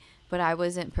spiritually, but I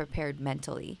wasn't prepared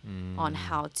mentally on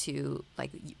how to,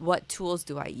 like, what tools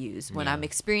do I use when I'm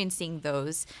experiencing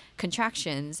those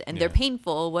contractions and they're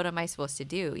painful? What am I supposed to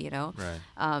do,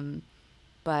 Right.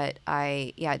 But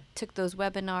I took those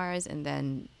webinars, and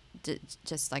then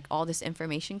just like all this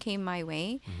information came my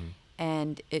way,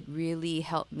 and it really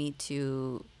helped me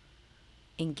to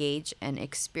engage and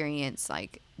experience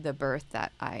like the birth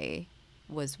that I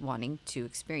was wanting to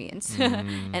experience.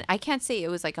 And I can't say it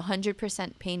was like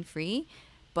 100% pain-free,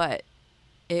 but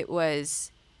it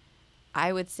was,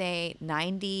 I would say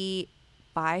 95%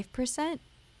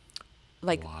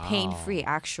 like pain-free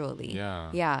actually.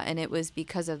 Yeah. And it was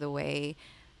because of the way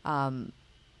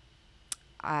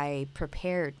I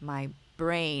prepared my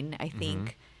brain, I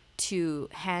think, to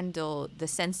handle the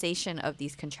sensation of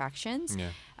these contractions.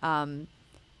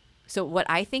 So what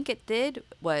I think it did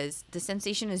was the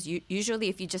sensation is usually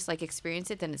if you just like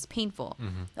experience it, then it's painful.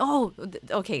 Oh,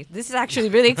 okay. This is actually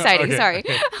really exciting. Okay, Sorry.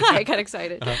 okay. I got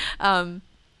excited.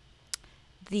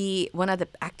 One of the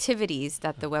activities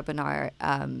that the webinar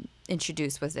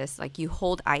introduced was this, like you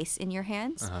hold ice in your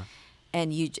hands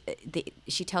and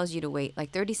she tells you to wait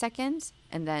like 30 seconds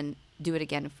and then do it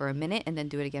again for a minute and then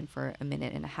do it again for a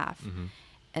minute and a half.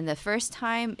 And the first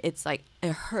time it's like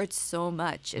it hurts so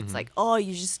much. It's like, oh,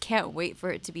 you just can't wait for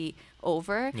it to be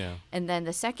over. Yeah. And then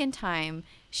the second time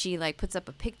she like puts up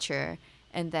a picture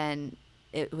and then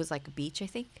it was like a beach, I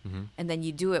think. And then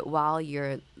you do it while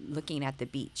you're looking at the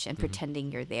beach and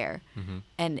pretending you're there.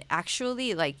 And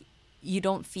actually, like, you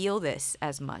don't feel this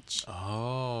as much.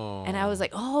 Oh. And I was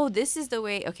like, oh, this is the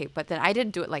way. Okay, but then I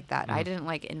didn't do it like that. I didn't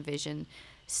like envision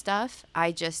stuff.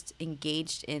 I just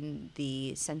engaged in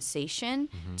the sensation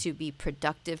to be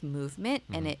productive movement.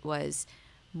 And it was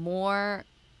more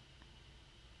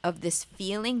of this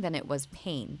feeling than it was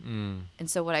pain. And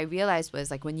so what I realized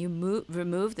was like when you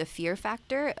remove the fear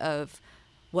factor of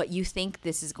what you think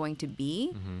this is going to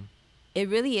be, it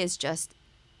really is just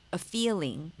a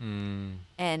feeling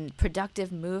and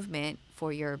productive movement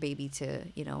for your baby to,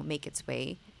 you know, make its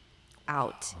way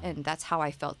out. And that's how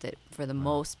I felt it for the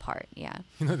most part. Yeah.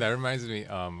 You know, that reminds me,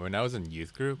 when I was in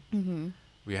youth group,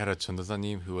 we had a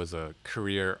chondosanim who was a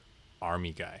career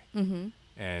army guy.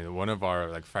 And one of our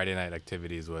like Friday night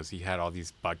activities was he had all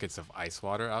these buckets of ice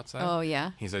water outside. Oh,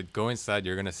 yeah. He said, go inside.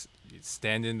 You're going to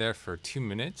stand in there for 2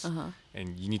 minutes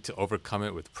and you need to overcome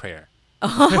it with prayer.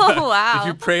 Oh, wow. If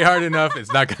you pray hard enough,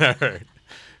 it's not going to hurt.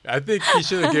 I think he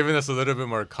should have given us a little bit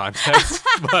more context,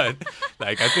 but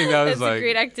like I think that was That's like a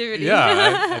great activity.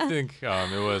 Yeah, I think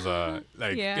it was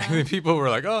like Yeah. people were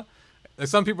like, oh, like,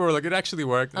 some people were like it actually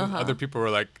worked, and other people were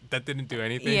like that didn't do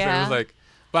anything. So it Yeah. was like,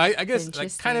 but I guess like kind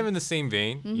Interesting. of in the same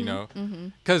vein, you know,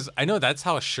 because I know that's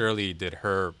how Shirley did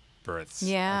her births.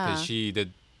 Yeah. because she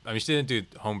did. I mean, she didn't do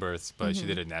home births, but she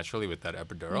did it naturally with that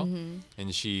epidural,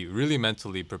 and she really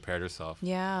mentally prepared herself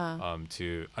Yeah.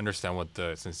 to understand what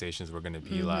the sensations were going to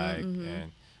be like,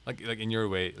 and like in your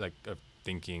way, like of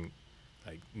thinking,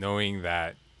 like knowing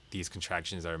that these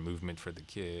contractions are movement for the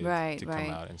kid Right, to right.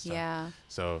 come out and stuff. Yeah.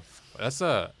 So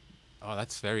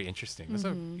that's very interesting. That's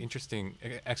an interesting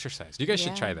exercise. You guys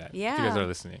should try that. If you guys Yeah. are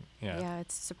listening. Yeah. Yeah,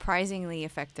 it's surprisingly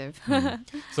effective.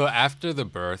 So after the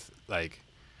birth, like,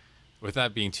 with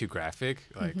that being too graphic,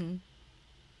 like,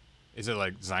 is it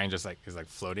like Zion just like is like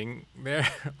floating there,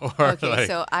 or Okay, like?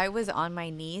 so I was on my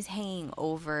knees hanging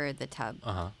over the tub.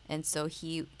 Uh-huh. And so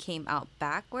he came out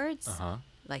backwards,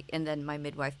 like, and then my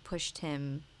midwife pushed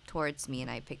him towards me and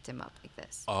I picked him up like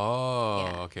this. Oh,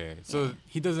 Yeah. okay. So Yeah.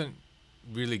 he doesn't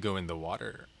really go in the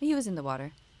water. He was in the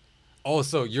water. Oh,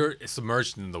 so you're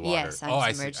submerged in the water. Yes, I'm oh,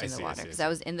 submerged in the water because I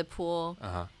was in the pool.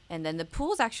 Uh-huh. And then the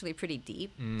pool's actually pretty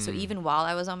deep. So even while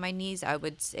I was on my knees, I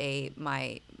would say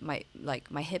my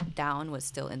hip down was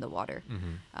still in the water.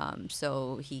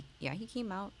 So he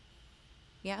came out.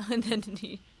 Yeah, and then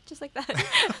he just like that.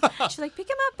 She's like, pick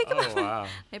him up. Oh, wow.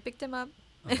 I picked him up,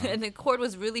 and the cord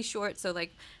was really short, so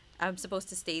like I'm supposed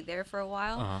to stay there for a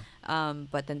while.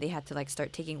 But then they had to like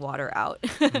start taking water out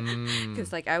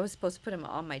because like I was supposed to put him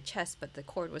on my chest, but the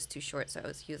cord was too short, so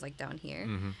he was like down here.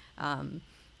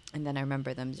 And then I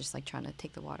remember them just like trying to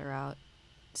take the water out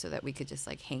so that we could just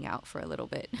like hang out for a little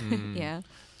bit. Yeah.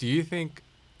 Do you think,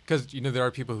 because, you know, there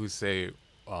are people who say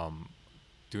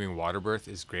doing water birth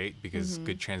is great because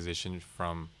good transition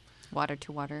from Water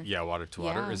to water. water to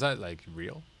water. Yeah. Is that like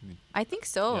real? I think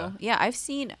so. Yeah, I've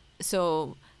seen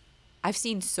so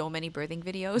many birthing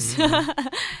videos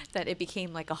that it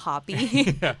became like a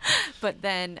hobby. But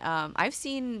then I've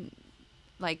seen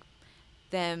like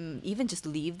them even just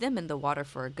leave them in the water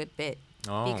for a good bit.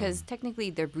 Oh. Because technically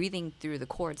they're breathing through the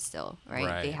cord still,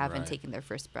 right? They haven't Right. taken their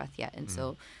first breath yet. And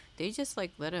so they just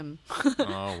like let him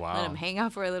Oh, wow. let him hang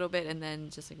out for a little bit and then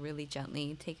just like really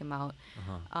gently take him out.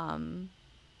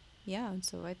 Yeah, and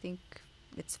so I think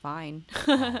it's fine.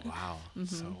 Oh, wow.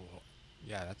 So,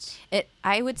 yeah, that's.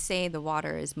 I would say the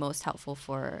water is most helpful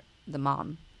for the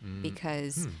mom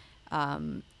because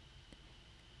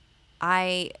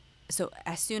so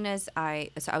as soon as I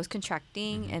was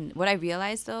contracting and what I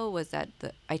realized though was that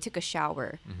I took a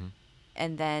shower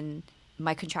and then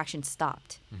my contractions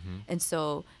stopped. And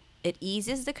so it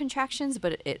eases the contractions,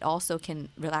 but it also can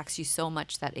relax you so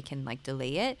much that it can like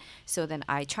delay it. So then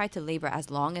I tried to labor as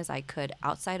long as I could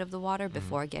outside of the water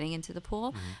before getting into the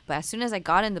pool. But as soon as I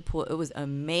got in the pool, it was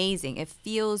amazing. It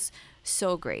feels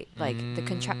so great. Like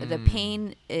the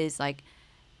pain is like,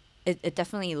 it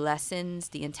definitely lessens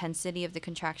the intensity of the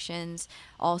contractions.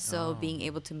 Also being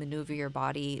able to maneuver your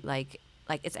body like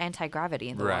like it's anti-gravity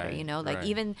in the water, Right, you know, like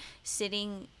right. even sitting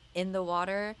in the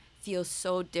water feels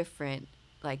so different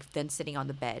like than sitting on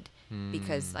the bed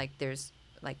because like there's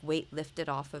like weight lifted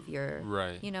off of your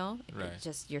Right, you know right.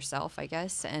 just yourself, I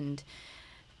guess. And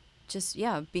just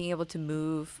being able to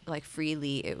move like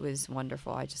freely, it was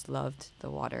wonderful. I just loved the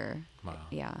water. Wow.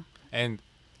 Yeah. And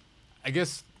I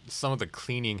guess some of the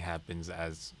cleaning happens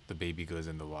as the baby goes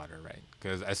in the water, right?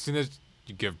 Because as soon as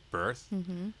you give birth,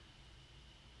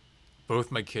 both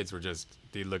my kids were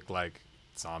they look like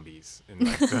zombies in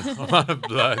like the amount of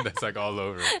blood that's like all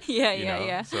over. Yeah, you yeah, know?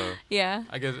 yeah. So Yeah.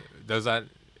 I guess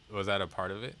was that a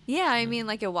part of it? Yeah, I mean,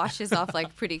 like it washes off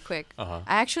like pretty quick. Uh-huh.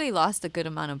 I actually lost a good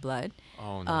amount of blood.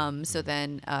 Oh no. So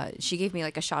then she gave me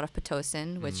like a shot of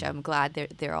Pitocin, which I'm glad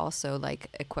they're also like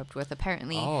equipped with.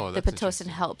 Apparently, Oh, the that's Pitocin interesting.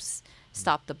 helps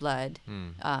stop the blood,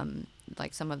 Mm.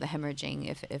 like some of the hemorrhaging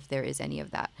if there is any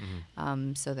of that.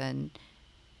 So then,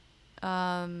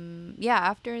 yeah,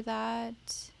 after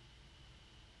that,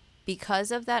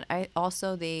 because of that,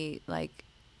 they like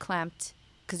clamped,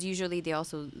 because usually they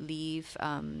also leave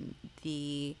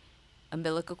the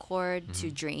umbilical cord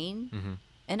to drain. Mm-hmm.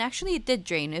 And actually it did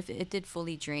drain. If it did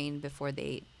fully drain before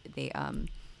they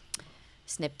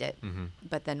snipped it. Mm-hmm.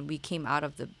 But then we came out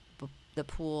of the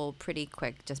pool pretty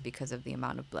quick just because of the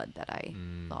amount of blood that I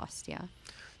lost. Yeah.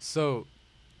 So,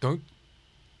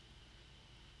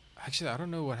 actually, I don't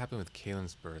know what happened with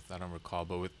Kaylin's birth. I don't recall,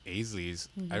 but with Aisley's,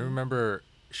 I remember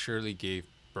Shirley gave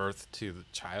birth to the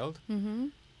child,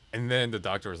 and then the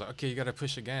doctor was like, "Okay, you gotta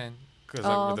push again, because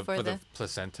like for the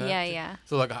placenta." Yeah, yeah.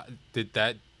 So like,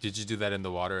 did you do that in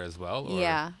the water as well? Or?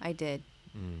 Yeah, I did.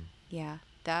 Yeah,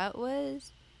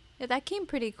 that came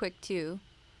pretty quick too.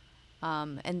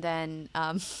 And then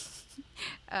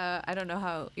I don't know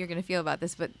how you're gonna feel about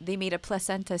this, but they made a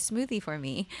placenta smoothie for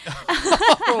me,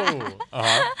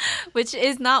 which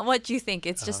is not what you think.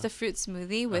 It's just a fruit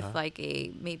smoothie with like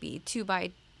a maybe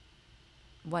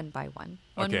 1 by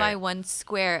 1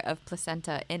 square of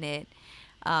placenta in it.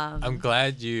 I'm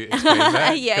glad you explained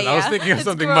that. Yeah, I was thinking of it's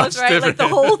something gross, much right? different. Like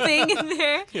the whole thing in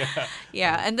there. Yeah.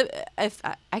 Yeah, and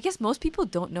I guess most people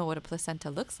don't know what a placenta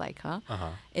looks like, huh?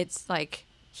 It's like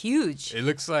huge. It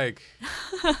looks like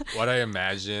what I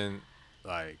imagine,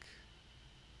 like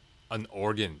an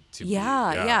organ to be.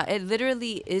 Yeah. It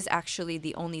literally is actually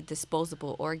the only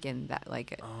disposable organ that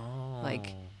like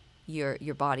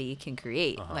your body can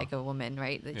create, like a woman,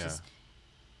 right?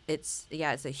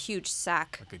 It's a huge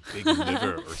sack. Like a big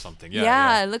liver or something.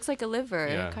 Yeah, it looks like a liver,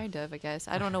 Yeah. kind of, I guess.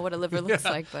 I don't know what a liver looks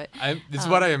like, but this is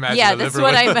what I imagine. yeah, a that's liver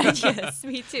what I would- imagine. Yes,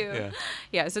 me too. Yeah.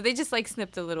 Yeah, so they just like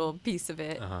snipped a little piece of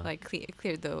it, like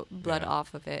cleared the blood Yeah.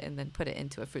 off of it, and then put it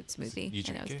into a fruit smoothie. You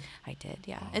And drink it? I did,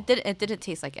 yeah. Oh. It didn't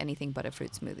taste like anything but a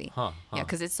fruit smoothie. Huh. Yeah,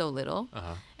 because it's so little.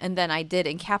 Uh-huh. And then I did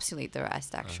encapsulate the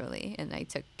rest actually, and I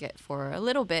took it for a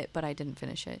little bit, but I didn't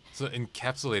finish it. So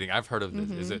encapsulating, I've heard of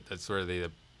this. Is it that's where they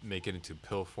make it into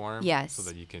pill form? Yes. So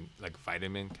that you can like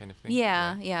vitamin kind of thing.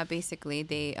 Yeah, basically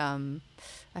they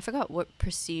I forgot what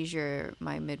procedure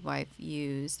my midwife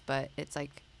used, but it's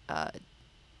like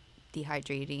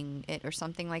dehydrating it or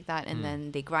something like that, and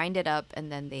then they grind it up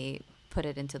and then they put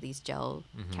it into these gel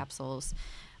capsules,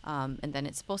 and then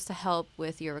it's supposed to help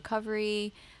with your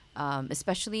recovery,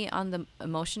 especially on the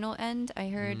emotional end. I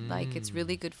heard like it's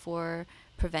really good for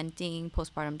preventing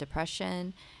postpartum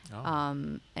depression,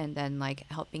 and then like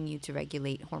helping you to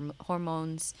regulate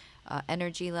hormones,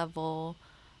 energy level,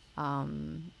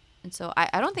 and so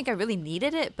I don't think I really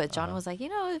needed it, but John was like,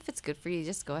 if it's good for you,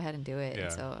 just go ahead and do it. Yeah.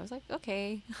 And so I was like,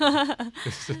 okay.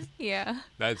 Yeah.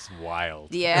 That's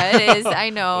wild. Yeah, it is.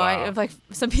 I know. Wow. I'm like,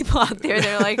 some people out there,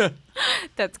 they're like,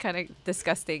 that's kind of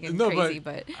disgusting and crazy,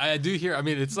 but I do hear. I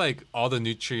mean, it's like all the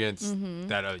nutrients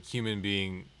that a human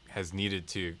being has needed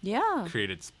to yeah. create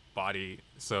its body.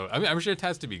 So I mean, I'm sure it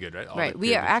has to be good, right? All Right. the We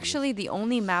good are nutrients. actually the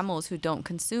only mammals who don't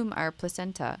consume our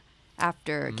placenta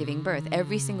after giving birth.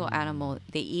 Every single animal,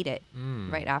 they eat it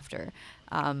right after.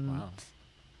 Wow.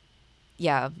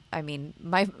 Yeah, I mean,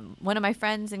 one of my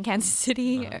friends in Kansas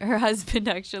City, her husband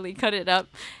actually cut it up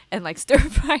and like stir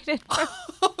fried it.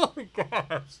 Oh my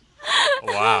gosh.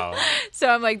 Wow. So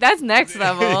I'm like, that's next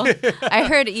level. I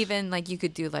heard even like you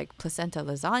could do like placenta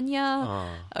lasagna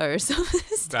or something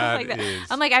stuff like that. is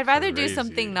I'm like, I'd rather do crazy.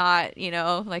 something not,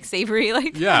 like savory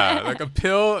like Yeah, that. like a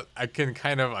pill, I can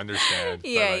kind of understand. but,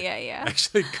 Yeah, like, yeah.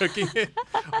 Actually cooking it,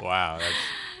 wow,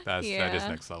 that is Yeah.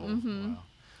 next level.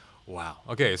 Wow.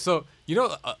 Okay, so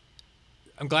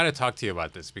I'm glad I talked to you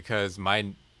about this because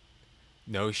my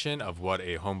notion of what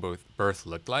a home birth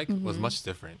looked like was much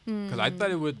different. Because I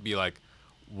thought it would be like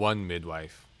one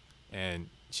midwife, and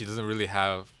she doesn't really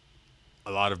have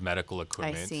a lot of medical I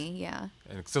equipment. see. Yeah.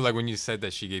 And so like when you said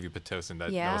that she gave you pitocin, that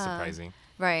was Yeah. surprising.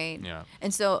 Right. Yeah.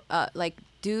 And so, like,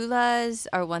 doulas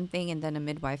are one thing, and then a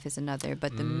midwife is another.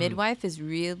 But the midwife is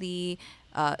really,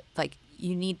 like,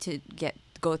 you need to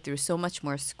go through so much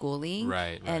more schooling.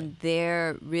 Right. And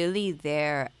they're really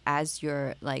there as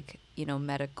your, like,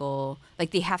 medical,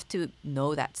 like, they have to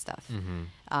know that stuff.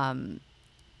 Mm-hmm.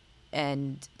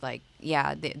 And, like,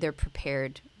 yeah, they're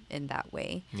prepared in that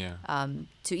way. Yeah.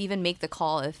 To even make the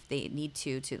call if they need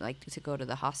to go to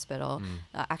the hospital.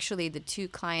 Actually, the 2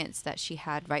 clients that she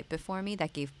had right before me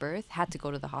that gave birth had to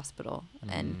go to the hospital,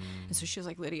 and so she was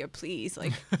like, Lydia, please,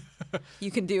 like,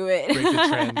 you can do it. Break the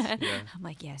trend. Yeah. I'm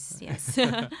like, yes.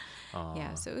 Yeah,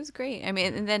 so it was great. I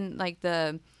mean, and then like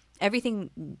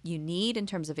everything you need in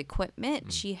terms of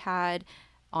equipment, she had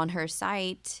on her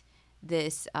site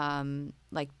this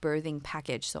like birthing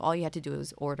package, so all you had to do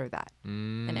was order that,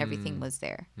 and everything was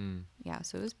there. Yeah,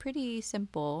 so it was pretty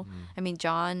simple. I mean,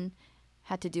 John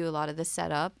had to do a lot of the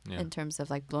setup in terms of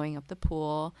like blowing up the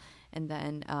pool, and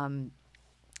then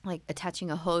like attaching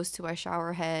a hose to our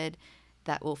shower head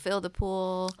that will fill the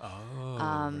pool.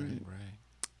 Right.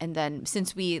 And then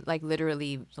since we like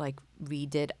literally like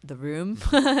redid the room,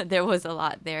 there was a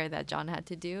lot there that John had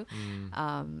to do.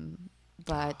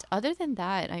 But other than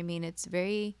that, I mean, it's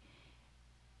very,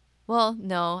 well,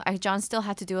 no, John still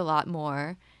had to do a lot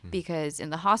more because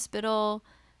in the hospital,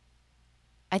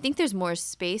 I think there's more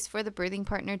space for the birthing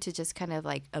partner to just kind of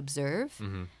like observe.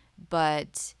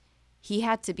 But he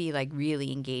had to be like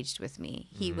really engaged with me.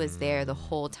 He was there the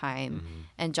whole time.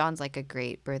 And John's like a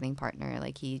great birthing partner.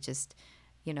 Like he just,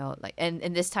 like,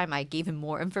 and this time I gave him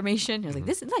more information. He was like,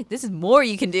 this is more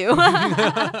you can do.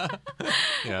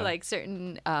 Yeah. Like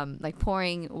certain, like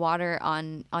pouring water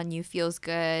on you feels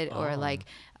good, or like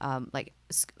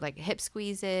hip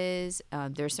squeezes.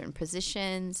 There are certain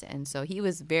positions. And so he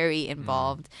was very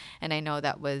involved. And I know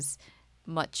that was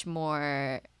much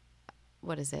more,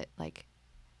 what is it? Like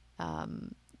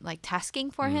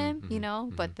tasking for him,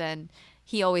 but then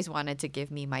he always wanted to give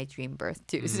me my dream birth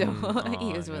too. So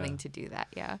he was willing to do that.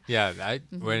 Yeah. Yeah.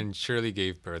 When Shirley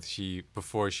gave birth,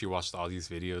 before she watched all these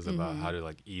videos about how to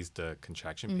like ease the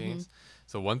contraction pains.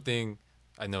 So one thing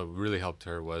I know really helped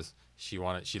her was she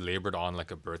labored on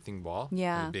like a birthing ball.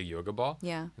 Yeah. Like a big yoga ball.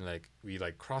 Yeah. And like we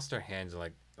like crossed our hands and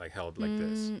like held like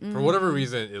this. For whatever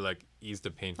reason, it like eased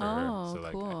the pain for her. So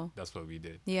like cool. that's what we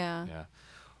did. Yeah. Yeah.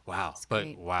 Wow. That's But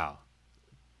great. wow.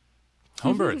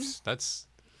 Home births.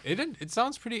 It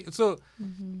sounds pretty. So,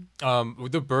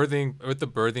 with the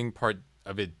birthing part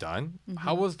of it done,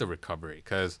 how was the recovery?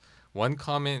 Because one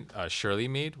comment Shirley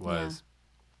made was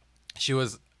she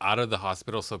was out of the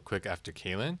hospital so quick after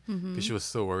Kaylin because she was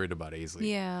so worried about Aisley.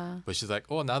 Yeah. But she's like,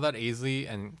 oh, now that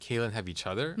Aisley and Kaylin have each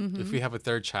other, if we have a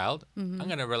third child, I'm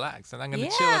gonna relax and I'm gonna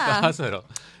chill at the hospital.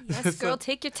 Yes, girl,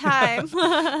 take your time.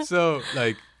 So,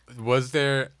 like, was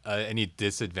there any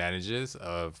disadvantages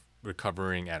of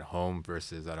recovering at home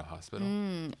versus at a hospital?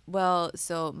 Well,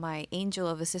 so my angel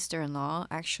of a sister-in-law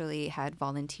actually had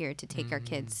volunteered to take our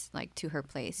kids like to her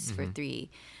place for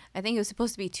 3. I think it was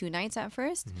supposed to be 2 nights at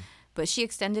first, but she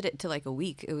extended it to like a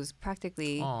week. It was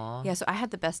practically, yeah. So I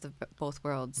had the best of both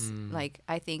worlds. Like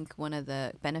I think one of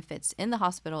the benefits in the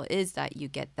hospital is that you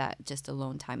get that just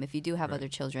alone time. If you do have other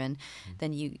children,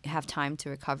 then you have time to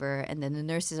recover, and then the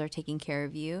nurses are taking care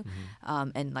of you,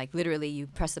 and like literally you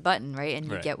press a button, right,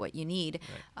 and you get what you need.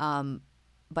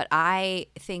 But I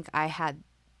think I had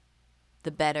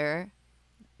the better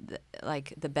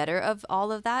of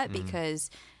all of that because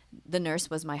the nurse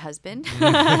was my husband.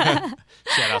 Shout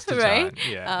out to right?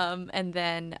 John. Yeah. And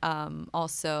then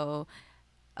also,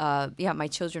 my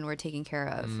children were taken care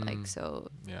of. Like, so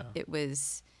it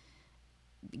was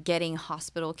getting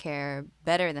hospital care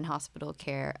better than hospital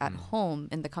care at home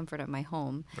in the comfort of my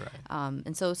home. Right.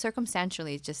 And so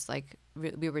circumstantially, just like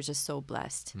we were just so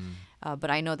blessed.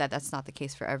 But I know that that's not the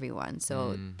case for everyone.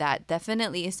 So that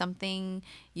definitely is something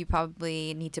you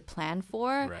probably need to plan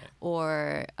for,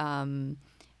 or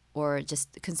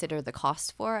just consider the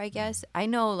cost for, I guess. I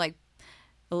know like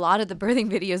a lot of the birthing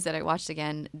videos that I watched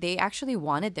again, they actually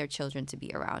wanted their children to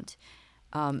be around.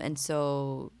 And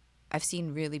so I've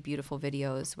seen really beautiful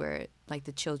videos where like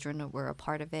the children were a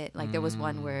part of it. Like there was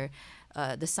one where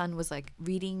the son was like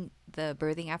reading the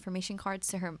birthing affirmation cards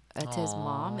to his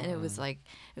mom, and it was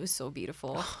so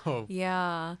beautiful.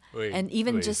 Yeah. And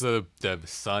even just so the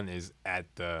son is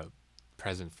at the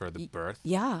present for the birth.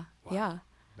 Yeah. Wow. Yeah.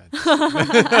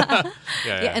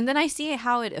 Yeah. And then I see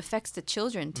how it affects the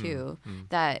children too.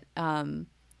 That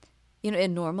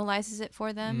it normalizes it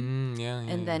for them.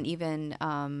 And then even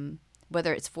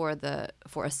whether it's for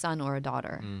a son or a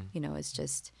daughter, it's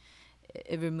just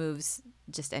it removes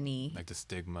just any Like the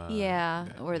stigma.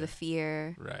 or the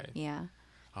fear. Right. Yeah.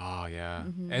 Oh yeah.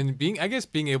 And being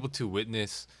able to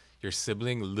witness your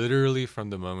sibling literally from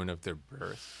the moment of their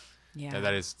birth. Yeah.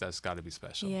 That's got to be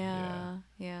special. Yeah.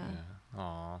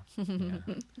 Aw. Yeah.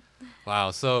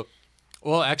 Wow. So,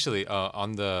 well, actually, it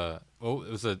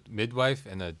was a midwife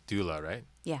and a doula, right?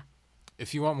 Yeah.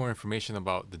 If you want more information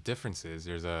about the differences,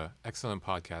 there's a excellent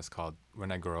podcast called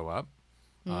When I Grow Up.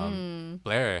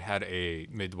 Blair had a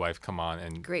midwife come on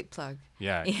and Great plug.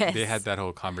 yeah, Yes. they had that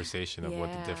whole conversation of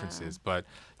what the difference Yeah. is. But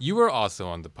you were also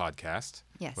on the podcast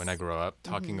Yes. When I Grow Up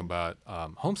talking about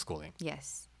homeschooling.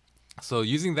 Yes. So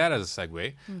using that as a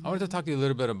segue, I wanted to talk to you a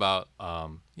little bit about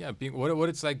being what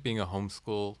it's like being a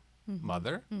homeschool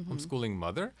mother, homeschooling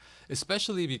mother,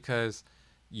 especially because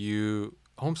you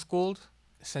homeschooled,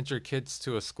 sent your kids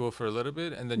to a school for a little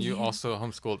bit, and then you also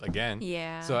homeschooled again.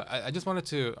 Yeah. So I just wanted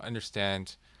to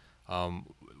understand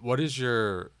what is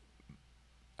your,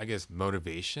 I guess,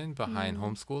 motivation behind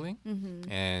homeschooling,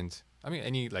 and I mean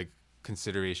any like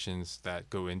considerations that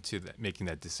go into making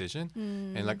that decision,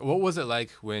 and like what was it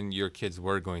like when your kids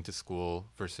were going to school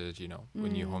versus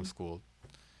when you homeschooled?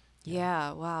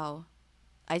 Yeah. Wow.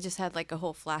 I just had like a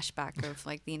whole flashback of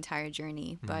like the entire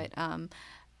journey. But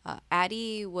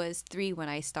Addie was 3 when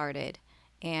I started,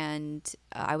 and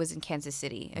I was in Kansas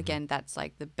City. Again, that's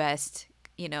like the best,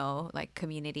 like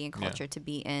community and culture to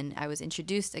be in. I was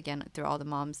introduced again through all the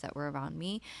moms that were around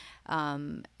me.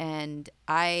 And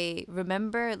I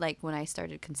remember like when I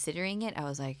started considering it, I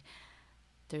was like,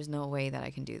 there's no way that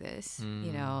I can do this,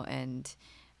 and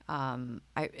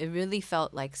it really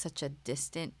felt like such a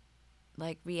distant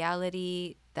like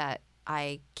reality that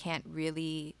I can't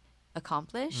really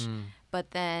accomplish.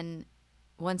 But then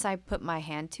once I put my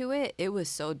hand to it, it was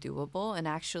so doable and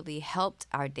actually helped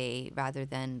our day rather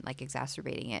than like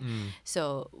exacerbating it.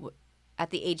 So at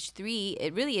the age 3,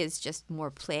 it really is just more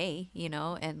play,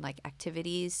 and like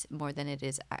activities more than it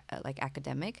is like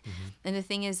academic. And the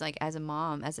thing is, like as a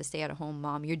mom, as a stay-at-home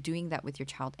mom, you're doing that with your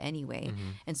child anyway.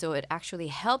 And so it actually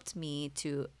helped me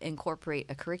to incorporate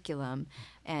a curriculum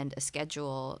and a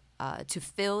schedule to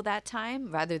fill that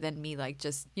time rather than me like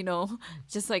just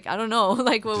like I don't know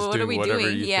like what are we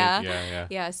doing?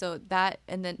 Yeah. So that,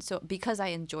 and then so because I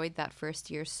enjoyed that first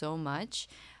year so much,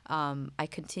 I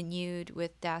continued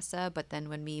with DASA, but then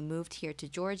when we moved here to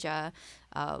Georgia,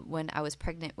 when I was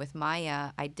pregnant with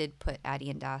Maya, I did put Addie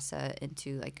and DASA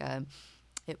into like a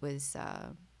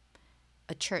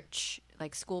church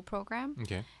like school program.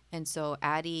 Okay. And so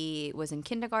Addie was in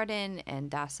kindergarten and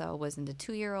DASA was in the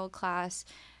 2-year-old class.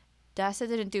 DASA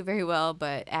didn't do very well,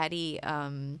 but Addie,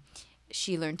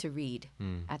 she learned to read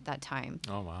at that time.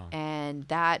 Oh, wow. And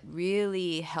that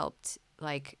really helped,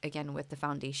 like, again, with the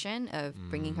foundation of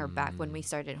bringing her back when we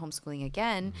started homeschooling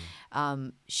again.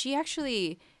 She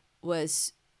actually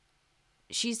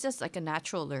she's just like a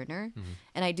natural learner.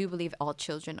 And I do believe all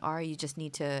children are. You just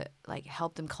need to like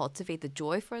help them cultivate the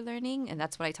joy for learning. And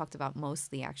that's what I talked about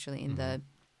mostly actually in the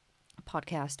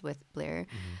podcast with Blair.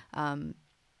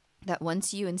 That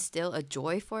once you instill a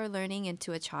joy for learning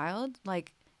into a child,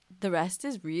 like the rest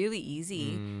is really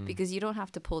easy because you don't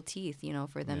have to pull teeth,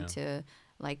 for them to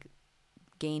like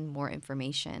gain more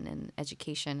information and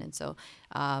education. And so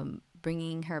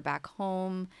bringing her back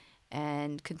home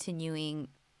and continuing,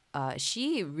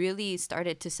 she really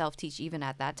started to self-teach even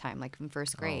at that time, like from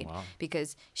first grade,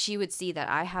 because she would see that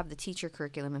I have the teacher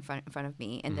curriculum in front of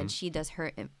me, and then she does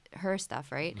her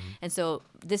stuff, right? And so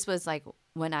this was like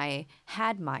when I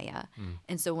had Maya,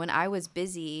 and so when I was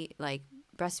busy, like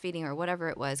breastfeeding or whatever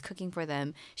it was, cooking for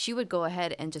them, she would go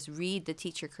ahead and just read the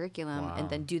teacher curriculum and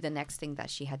then do the next thing that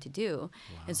she had to do.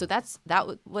 And so that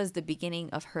was the beginning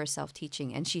of her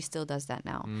self-teaching, and she still does that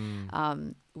now.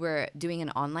 We're doing an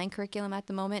online curriculum at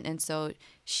the moment, and so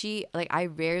she, like, I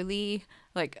rarely,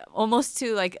 like, almost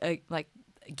to like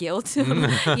guilt,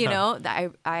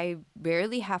 that I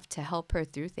rarely have to help her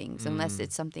through things unless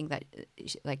it's something that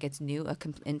like it's new,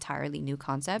 entirely new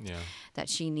concept that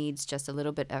she needs just a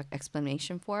little bit of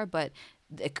explanation for. But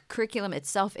the curriculum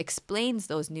itself explains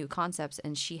those new concepts,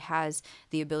 and she has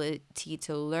the ability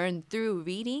to learn through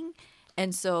reading.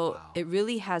 And so it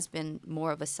really has been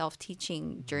more of a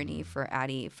self-teaching journey for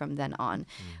Addie from then on.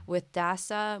 With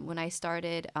DASA, when I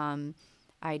started,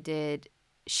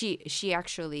 she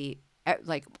actually,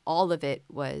 like, all of it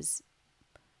was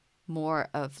more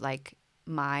of like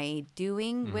my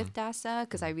doing with DASA,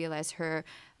 because I realized her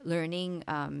learning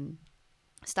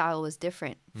style was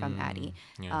different from Addie.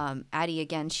 Addie,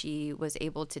 again, she was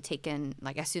able to take in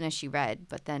like as soon as she read,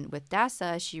 but then with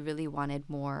DASA, she really wanted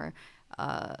more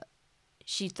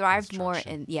she thrived more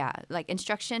Instruction. in like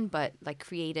instruction, but like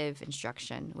creative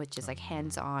instruction, which is like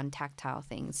hands-on tactile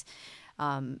things.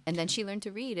 And then she learned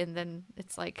to read, and then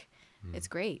it's like it's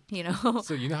great, you know.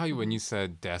 So you know how when you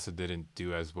said Dasa didn't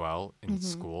do as well in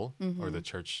school or the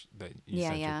church that you Yeah,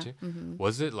 sent yeah. her to,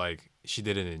 was it like she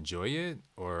didn't enjoy it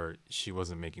or she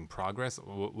wasn't making progress?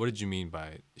 What did you mean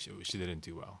by she didn't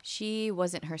do well? She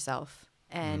wasn't herself.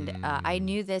 And I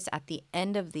knew this at the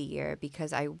end of the year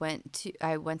because I went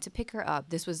to pick her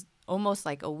up. This was almost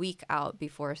like a week out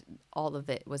before all of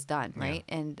it was done, right?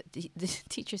 And the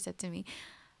teacher said to me,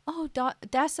 "Oh,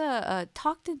 Dasa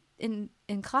talked in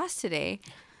class today."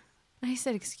 And I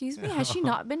said, "Excuse me, has she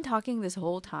not been talking this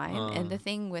whole time?" And the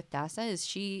thing with Dasa is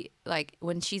she, like,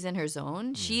 when she's in her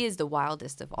zone, she is the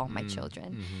wildest of all my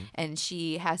children. And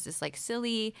she has this, like,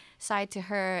 silly side to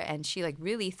her, and she, like,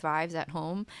 really thrives at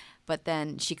home. But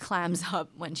then she clams up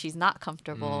when she's not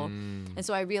comfortable. And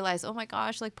so I realized, oh my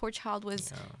gosh, like, poor child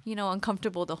was, you know,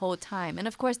 uncomfortable the whole time. And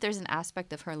of course, there's an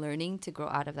aspect of her learning to grow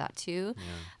out of that too.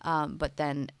 But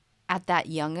then at that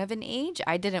young of an age,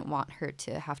 I didn't want her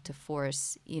to have to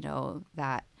force, you know,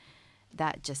 that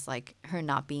just like her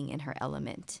not being in her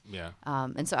element. Yeah.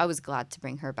 And so I was glad to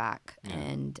bring her back. Yeah.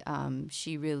 And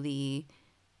she really,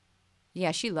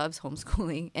 she loves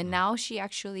homeschooling. And now she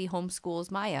actually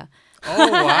homeschools Maya. Oh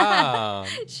wow.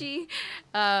 She,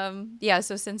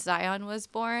 so since Zion was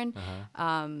born,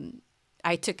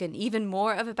 I took an even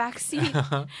more of a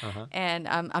backseat. And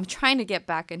I'm trying to get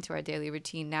back into our daily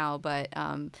routine now, but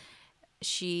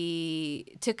she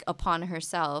took upon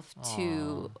herself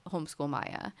to homeschool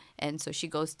Maya. And so she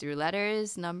goes through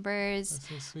letters, numbers. That's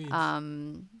so sweet.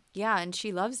 And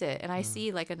she loves it. And I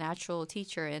see like a natural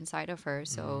teacher inside of her.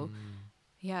 So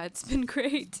yeah, it's been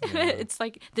great. It's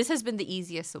like, this has been the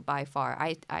easiest by far.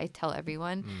 I tell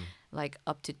everyone, like,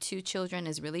 up to 2 children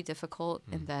is really difficult.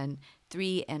 And then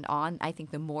 3 and on, I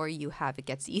think the more you have, it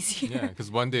gets easier. Yeah,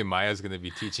 because one day Maya's going to be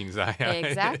teaching Zion.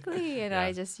 Exactly. And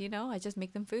I just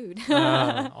make them food.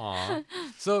 Aw.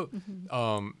 So,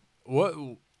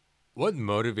 what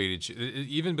motivated you,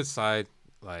 even beside,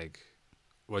 like,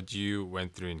 what you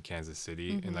went through in Kansas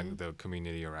City and, like, the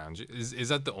community around you? Is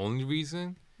that the only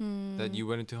reason that you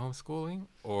went into homeschooling?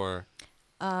 Or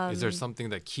is there something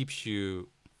that keeps you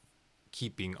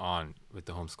keeping on with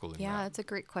the homeschooling Yeah, route? that's a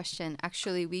great question.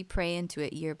 Actually, we pray into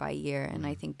it year by year, and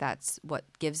I think that's what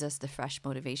gives us the fresh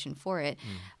motivation for it.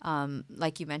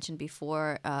 Like you mentioned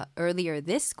before, earlier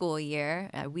this school year,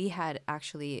 we had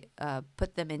actually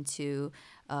put them into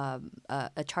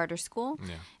a charter school,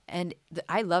 and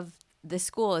I love. This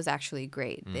school is actually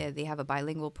great. They have a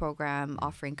bilingual program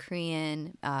offering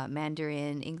Korean,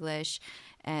 Mandarin, English,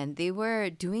 and they were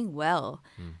doing well.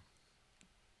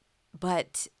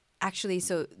 But actually,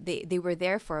 so they were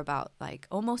there for about like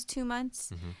almost 2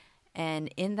 months.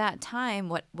 And in that time,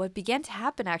 what began to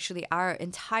happen, actually, our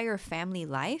entire family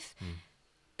life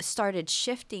started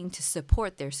shifting to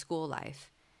support their school life.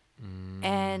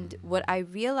 And what I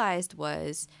realized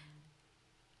was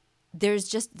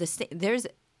there's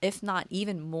if not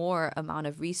even more amount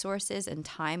of resources and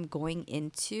time going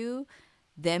into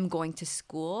them going to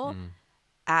school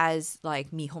as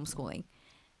like me homeschooling.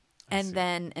 And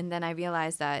then I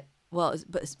realized that, well,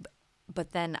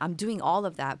 but then I'm doing all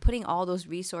of that, putting all those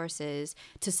resources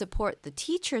to support the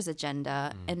teacher's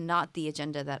agenda and not the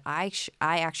agenda that I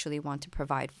actually want to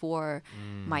provide for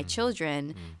my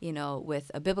children, you know,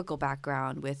 with a biblical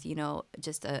background, with, you know,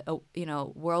 just a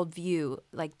worldview,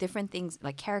 like different things,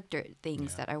 like character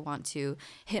things that I want to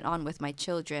hit on with my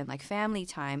children, like family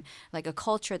time, like a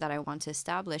culture that I want to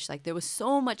establish. Like there was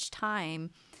so much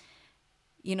time,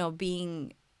 you know,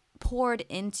 being poured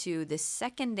into this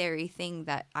secondary thing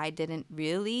that I didn't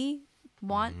really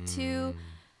want to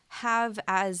have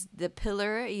as the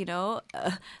pillar, you know,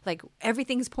 like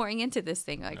everything's pouring into this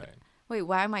thing. Like, wait,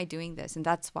 why am I doing this? And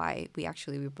that's why we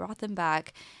brought them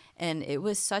back. And it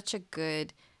was such a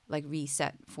good like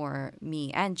reset for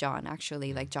me and John,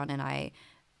 actually. Like John and I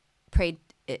prayed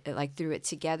like through it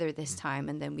together this time.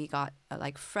 And then we got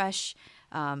like fresh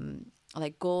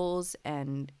like goals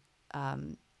and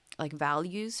like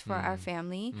values for our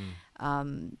family.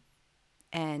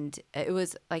 And it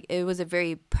was a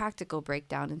very practical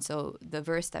breakdown. And so the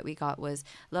verse that we got was,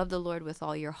 love the Lord with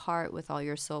all your heart, with all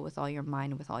your soul, with all your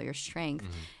mind, with all your strength.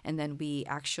 And then we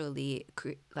actually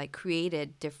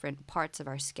created different parts of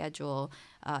our schedule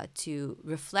to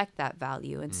reflect that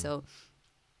value. And so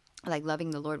like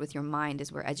loving the Lord with your mind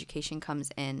is where education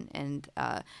comes in. And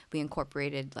we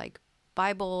incorporated like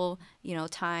Bible, you know,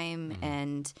 time,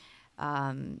 and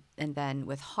then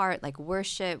with heart, like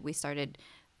worship, we started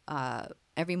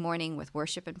every morning with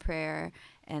worship and prayer.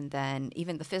 And then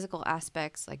even the physical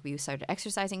aspects, like we started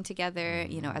exercising together,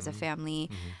 as a family.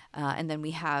 And then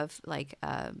we have like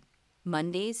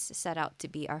Mondays set out to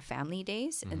be our family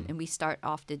days, and we start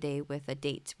off the day with a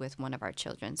date with one of our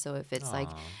children. So if it's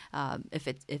like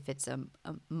if it's a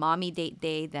mommy date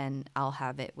day, then I'll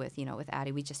have it with with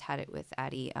Addie. We just had it with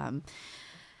Addie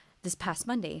this past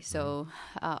Monday. So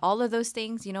all of those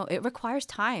things, it requires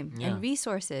time and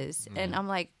resources. And I'm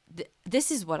like,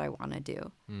 this is what I want to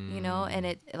do, and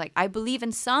it like I believe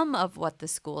in some of what the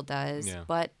school does,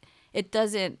 but it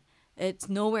doesn't. It's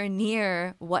nowhere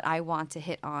near what I want to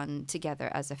hit on together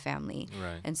as a family.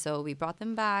 Right. And so we brought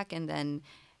them back, and then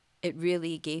it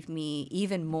really gave me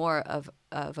even more of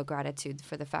a gratitude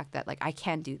for the fact that like I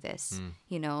can do this,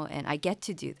 and I get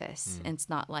to do this. And it's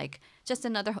not like just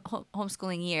another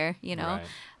homeschooling year, Right.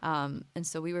 And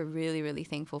so we were really, really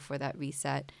thankful for that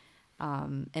reset.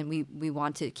 And we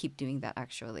want to keep doing that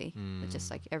actually.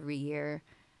 Just like every year,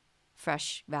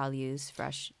 fresh values,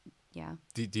 fresh, yeah.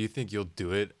 Do you think you'll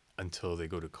do it until they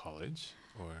go to college,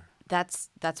 or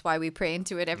That's why we pray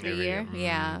into it every year.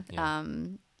 Yeah.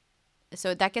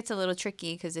 So that gets a little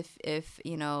tricky because if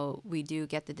we do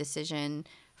get the decision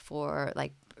for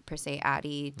like per se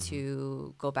Addie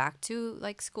to go back to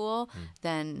like school,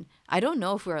 then I don't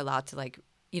know if we're allowed to like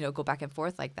go back and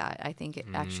forth like that. I think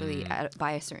actually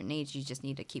by a certain age you just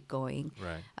need to keep going.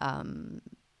 right?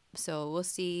 So we'll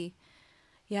see.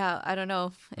 Yeah, I don't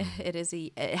know. It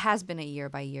has been a year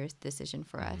by year decision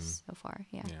for us so far.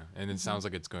 Yeah. Yeah, and it sounds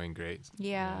like it's going great.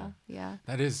 Yeah.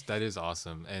 That is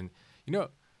awesome. And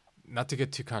not to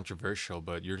get too controversial,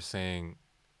 but you're saying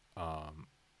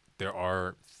there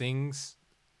are things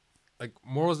like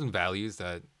morals and values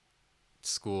that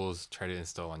schools try to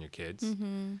instill on your kids,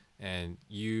 and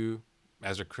you,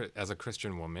 as a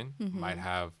Christian woman, might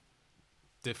have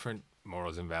different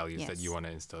morals and values that you want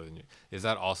to instill in you. Is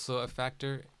that also a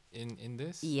factor in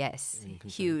this? Yes,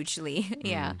 hugely.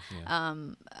 Yeah.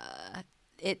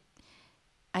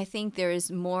 I think there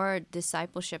is more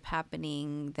discipleship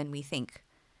happening than we think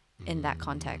in that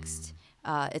context.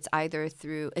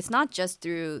 It's not just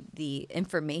through the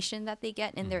information that they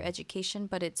get in their education,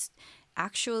 but it's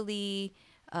actually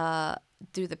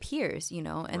through the peers,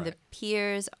 and the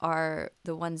peers are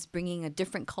the ones bringing a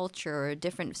different culture or a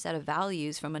different set of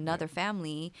values from another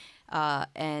family,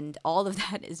 and all of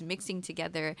that is mixing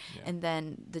together, and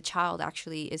then the child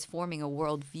actually is forming a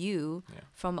worldview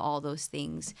from all those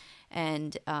things.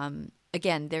 And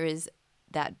again, there is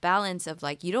that balance of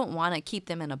like you don't want to keep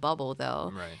them in a bubble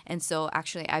though, and so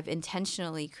actually I've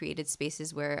intentionally created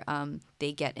spaces where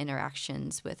they get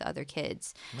interactions with other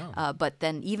kids, but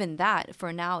then even that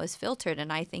for now is filtered,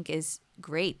 and I think is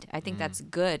great. I think that's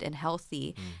good and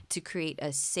healthy to create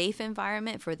a safe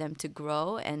environment for them to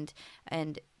grow and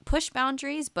push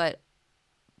boundaries, but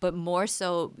more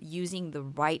so using the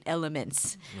right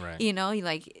elements.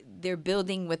 Like they're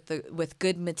building with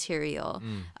good material,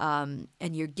 and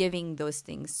you're giving those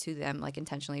things to them like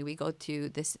intentionally. We go to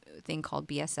this thing called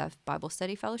BSF Bible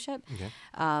Study Fellowship,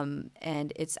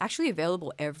 and it's actually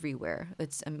available everywhere.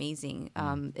 It's amazing.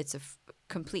 It's a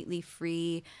completely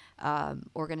free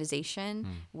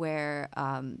organization where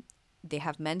they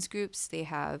have men's groups, they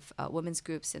have women's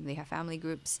groups, and they have family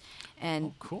groups.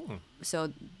 And cool.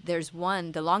 So there's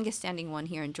one, the longest standing one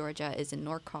here in Georgia is in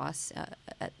Norcross,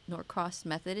 at Norcross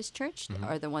Methodist Church,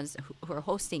 are the ones who are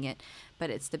hosting it. But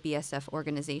it's the BSF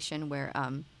organization where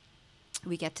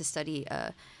we get to study,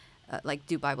 like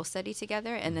do Bible study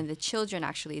together. And then the children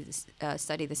actually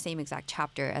study the same exact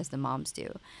chapter as the moms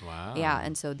do. Wow. Yeah,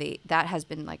 and so that has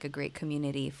been like a great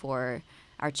community for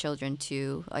our children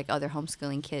too, like other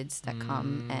homeschooling kids that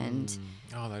come and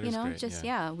that is great. Just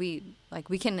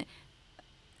we can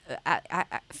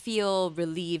I feel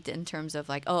relieved in terms of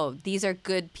like, oh, these are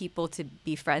good people to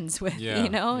be friends with,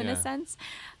 in a sense.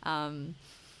 And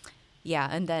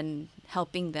then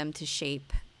helping them to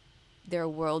shape their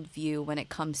worldview when it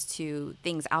comes to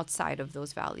things outside of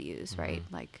those values, right?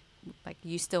 Like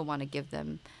you still want to give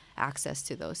them access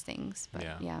to those things, but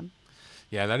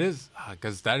Yeah, that is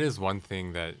because that is one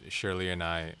thing that Shirley and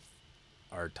I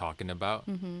are talking about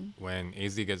when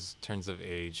AZ turns of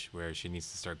age where she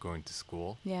needs to start going to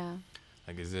school. Yeah.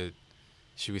 Like,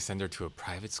 should we send her to a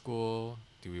private school?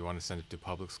 Do we want to send her to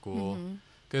public school?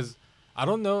 Because I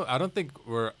don't know. I don't think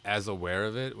we're as aware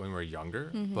of it when we're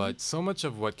younger, but so much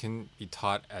of what can be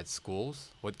taught at schools,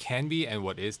 what can be and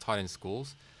what is taught in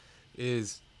schools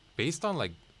is based on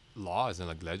like laws and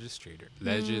like legislation,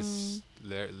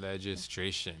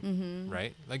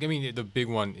 right? Like, I mean, the big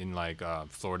one in like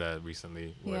Florida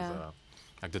recently was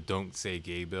like the Don't Say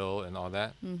Gay bill and all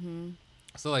that.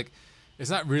 So like it's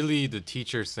not really the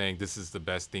teacher saying this is the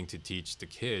best thing to teach the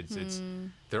kids. It's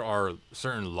there are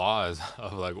certain laws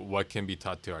of like what can be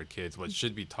taught to our kids, what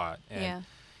should be taught, and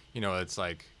Yeah. it's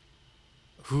like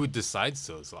who decides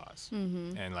those laws,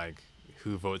 and like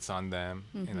who votes on them,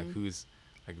 and like who's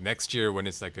like next year when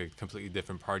it's like a completely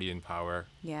different party in power,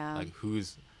 Yeah. like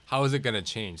how is it gonna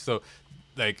change? So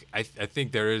like I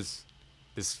think there is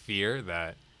this fear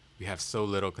that we have so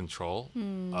little control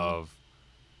of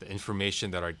the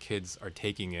information that our kids are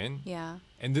taking in. Yeah.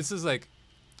 And this is like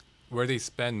where they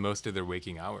spend most of their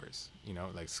waking hours,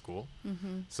 like school.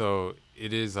 So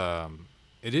it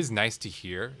is nice to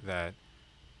hear that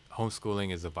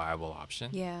homeschooling is a viable option.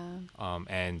 Yeah.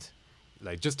 And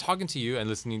like just talking to you and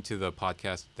listening to the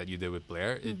podcast that you did with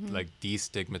Blair, it like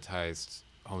destigmatized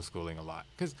homeschooling a lot.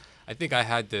 Because I think I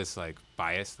had this like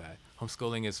bias that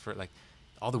homeschooling is for like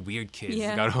all the weird kids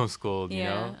Yeah. got homeschooled,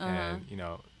 Yeah, and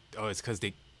it's because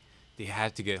they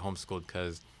had to get homeschooled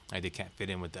because like, they can't fit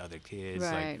in with the other kids,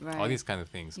 Right, like all right. these kind of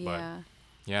things. Yeah. But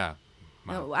yeah,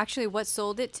 wow. No, actually, what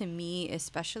sold it to me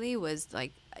especially was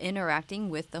like interacting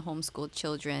with the homeschooled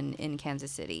children in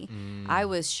Kansas City. I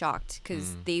was shocked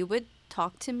because they would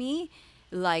talk to me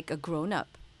like a grown up.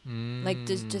 Like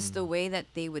just the way that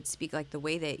they would speak, like the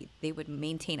way they would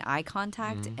maintain eye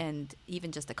contact, and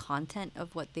even just the content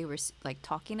of what they were like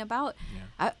talking about.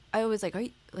 Yeah. I was like,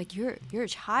 you're a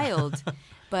child,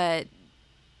 but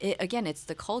it's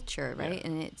the culture, right? Yeah.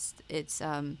 And it's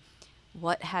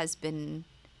what has been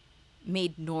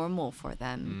made normal for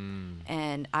them,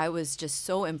 and I was just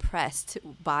so impressed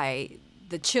by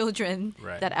the children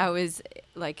Right. that I was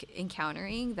like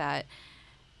encountering that.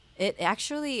 It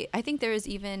actually, I think there is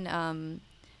even,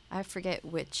 I forget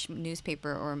which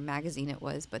newspaper or magazine it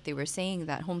was, but they were saying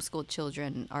that homeschooled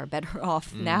children are better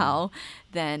off now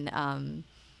than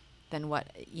what,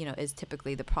 is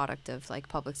typically the product of like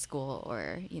public school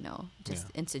or, just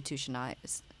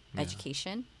institutionalized Yeah.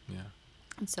 education. Yeah.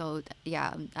 And so,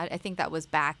 I think that was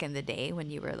back in the day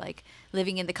when you were like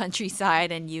living in the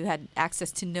countryside and you had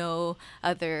access to no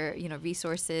other,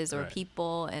 resources or Right.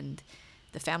 people, and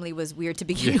the family was weird to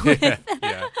begin with.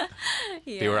 Yeah.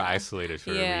 They were isolated for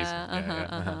a reason.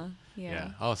 Yeah.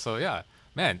 Yeah. Oh, so yeah,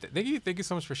 man. Thank you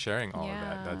so much for sharing all of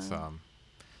that. That's Yeah.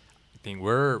 I think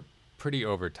we're pretty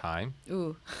over time.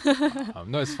 Ooh.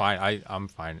 No, it's fine. I'm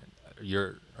fine.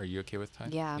 Are you okay with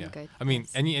time? Yeah, I'm good. I mean,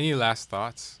 Yes. any last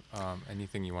thoughts?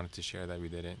 Anything you wanted to share that we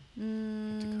didn't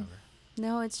get to cover?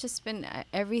 No, it's just been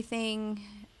everything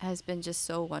has been just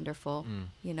so wonderful,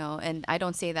 and I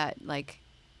don't say that like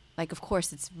of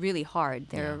course it's really hard.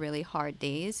 There Yeah. are really hard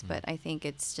days, but I think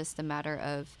it's just a matter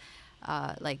of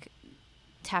like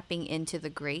tapping into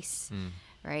the grace,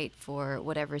 right, for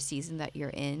whatever season that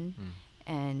you're in,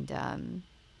 and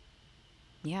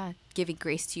giving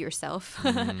grace to yourself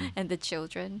and the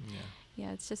children.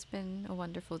 Yeah, it's just been a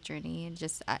wonderful journey. And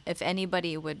just if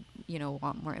anybody would,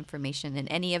 want more information in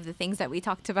any of the things that we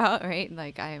talked about, right?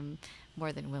 Like I am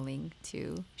more than willing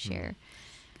to share.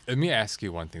 Let me ask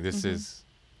you one thing. This is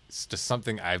it's just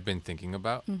something I've been thinking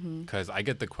about because I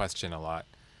get the question a lot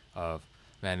of,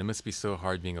 man, it must be so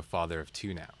hard being a father of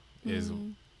two now. Is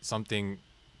something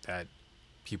that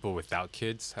people without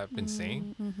kids have been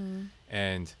saying.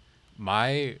 And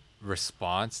my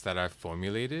response that I've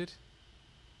formulated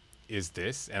is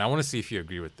this, and I want to see if you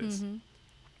agree with this.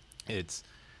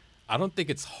 I don't think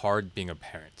it's hard being a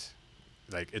parent.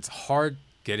 Like it's hard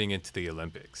getting into the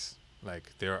Olympics. Like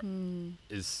there's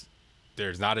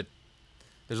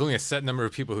only a set number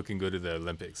of people who can go to the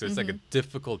Olympics. So it's like a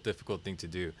difficult thing to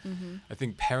do. I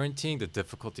think parenting, the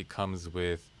difficulty comes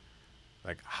with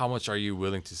like how much are you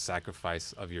willing to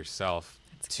sacrifice of yourself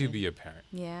to be a parent?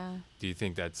 Yeah. Do you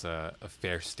think that's a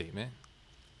fair statement?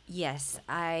 Yes,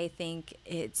 I think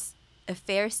it's a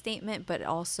fair statement, but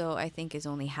also I think is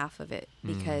only half of it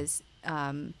because,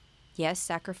 yes,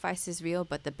 sacrifice is real,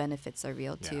 but the benefits are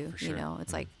real Yeah, too. for sure.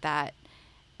 It's like that.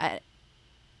 I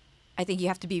think you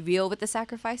have to be real with the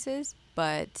sacrifices,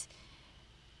 but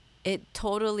it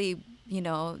totally,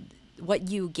 what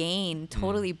you gain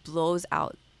totally blows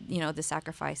out, the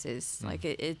sacrifices. Like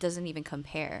it doesn't even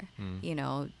compare,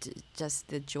 just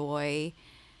the joy,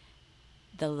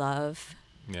 the love.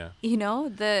 Yeah.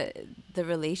 The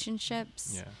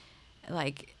relationships. Yeah.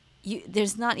 Like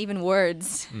there's not even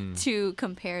words to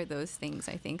compare those things,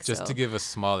 I think. Just to give a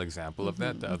small example of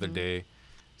that, the other day,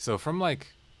 so from like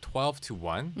 12 to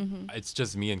 1, it's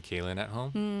just me and Kaylin at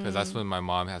home because that's when my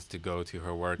mom has to go to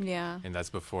her work. Yeah. And that's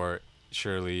before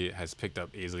Shirley has picked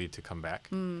up Aisley to come back.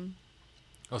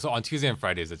 Also on Tuesday and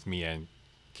Fridays, it's me and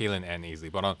Kaylin and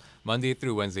Aisley. But on Monday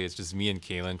through Wednesday, it's just me and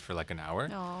Kaylin for like an hour.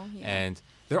 Oh, yeah. And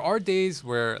there are days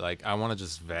where like I want to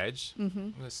just veg,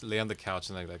 Mm-hmm. just lay on the couch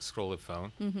and like scroll the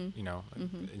phone, you know, like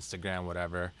Instagram,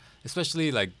 whatever.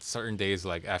 Especially like certain days,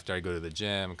 like after I go to the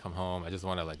gym and come home, I just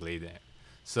want to like lay there.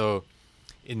 So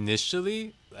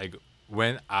initially, like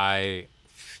when I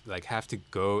like have to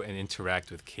go and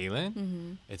interact with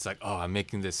Kaylin, it's like, oh, I'm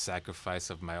making this sacrifice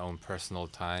of my own personal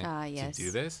time Yes. to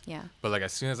do this. Yeah. But like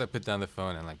as soon as I put down the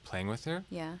phone and like playing with her,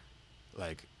 Yeah.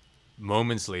 like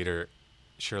moments later,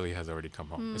 Shirley has already come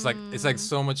home. It's like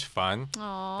so much fun that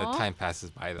Aww. time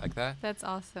passes by like that. That's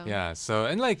awesome. Yeah. So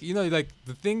and like you know like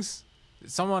the things,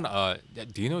 someone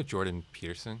do you know Jordan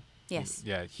Peterson? Yes.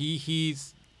 Yeah.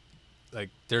 He's like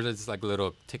there's this like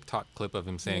little TikTok clip of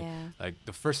him saying Yeah. like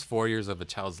the first 4 years of a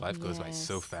child's life goes by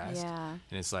so Yes. fast, Yeah.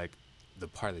 and it's like the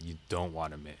part that you don't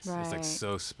want to miss. It's like Right.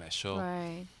 so special.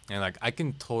 Right. And like I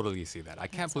can totally see that. I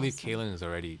can't That's believe awesome. Kaylin is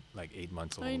already like 8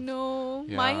 months old. I know.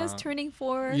 Maya's Yeah. turning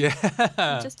 4 Yeah.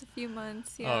 in just a few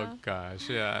months. Yeah. Oh gosh,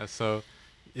 yeah. So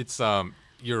it's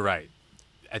you're right.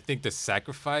 I think the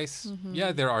sacrifice, Mm-hmm.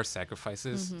 yeah, there are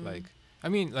sacrifices. Like I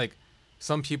mean like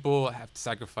some people have to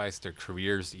sacrifice their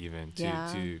careers even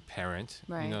Yeah. to parent.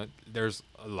 Right. You know, there's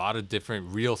a lot of different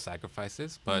real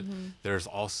sacrifices, but Mm-hmm. there's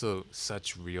also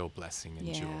such real blessing and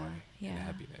joy and Yeah.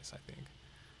 happiness, I think.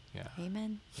 Yeah.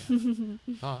 Amen.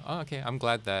 Oh, okay. I'm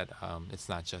glad that it's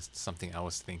not just something I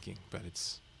was thinking, but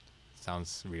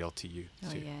sounds real to you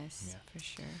Oh, too. yes. Yeah. For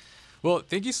sure. Well,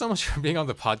 thank you so much for being on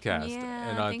the podcast. Yeah,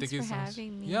 and, thanks thank you for so much-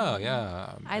 having me. Yeah,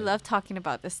 yeah. I love talking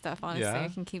about this stuff, honestly. Yeah? I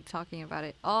can keep talking about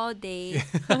it all day.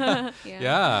 yeah.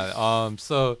 Yeah.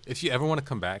 So if you ever want to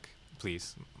come back,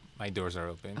 please, my doors are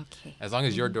open. Okay. As long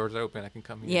as your doors are open, I can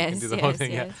come here. I Yes, can do the whole yes,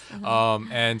 thing. yes. Yeah.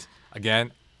 And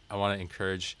again, I want to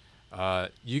encourage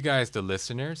you guys, the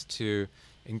listeners, to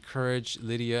encourage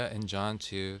Lydia and John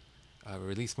to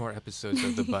release more episodes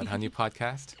of the Bud Honey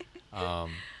podcast.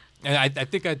 And I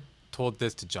think I told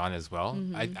this to John as well.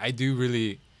 I do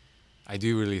really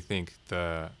think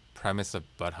the premise of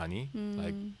Bud Honey,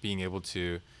 like being able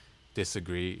to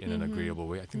disagree in an agreeable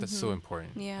way, I think that's so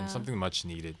important Yeah. and something much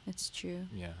needed. It's true.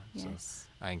 Yeah. So Yes.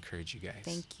 I encourage you guys.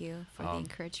 Thank you for the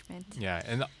encouragement. Yeah,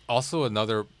 and also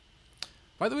another.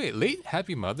 By the way, late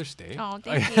Happy Mother's Day. Oh,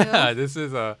 thank Yeah, you. this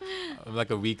is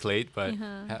like a week late, but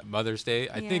Mother's Day.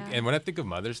 I think, Yeah. and when I think of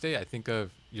Mother's Day, I think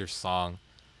of your song.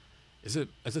 Is it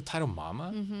titled Mama?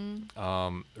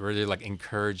 Where they're like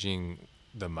encouraging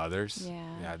the mothers.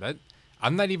 Yeah. Yeah, that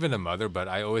I'm not even a mother, but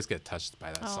I always get touched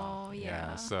by that song. Oh,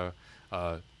 yeah. So,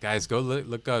 guys, go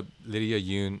look up Lydia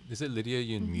Yoon. Is it Lydia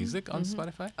Yoon Music on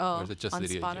Spotify? Oh, Or is it just on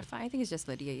Lydia Yoon? Spotify? I think it's just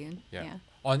Lydia Yoon. Yeah. Yeah.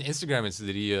 On Instagram, it's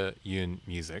Lydia Yoon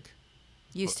Music.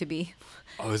 Used to be.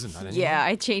 Oh, is it not anymore? Yeah,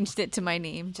 I changed it to my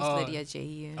name, just Oh. Lydia J.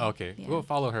 Yoon. Okay, Yeah. we'll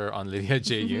follow her on Lydia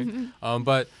J. Yoon.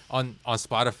 But on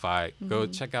Spotify, go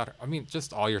check out. I mean,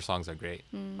 just all your songs are great.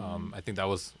 I think that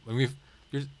was when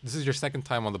this is your second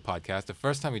time on the podcast. The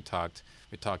first time we talked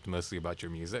mostly about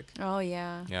your music. Oh,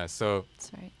 yeah. Yeah, so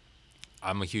That's right.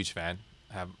 I'm a huge fan.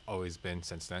 Have always been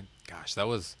since then. Gosh, that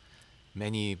was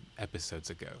many episodes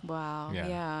ago. Wow. Yeah.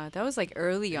 Yeah. That was like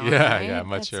early on. Yeah, right? yeah,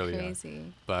 much That's earlier on.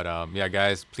 crazy. But yeah,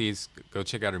 guys, please go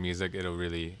check out her music. It'll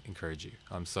really encourage you.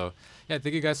 So yeah,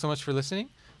 thank you guys so much for listening.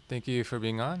 Thank you for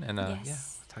being on, and yeah,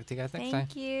 Yes. talk to you guys next time.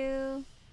 Thank you.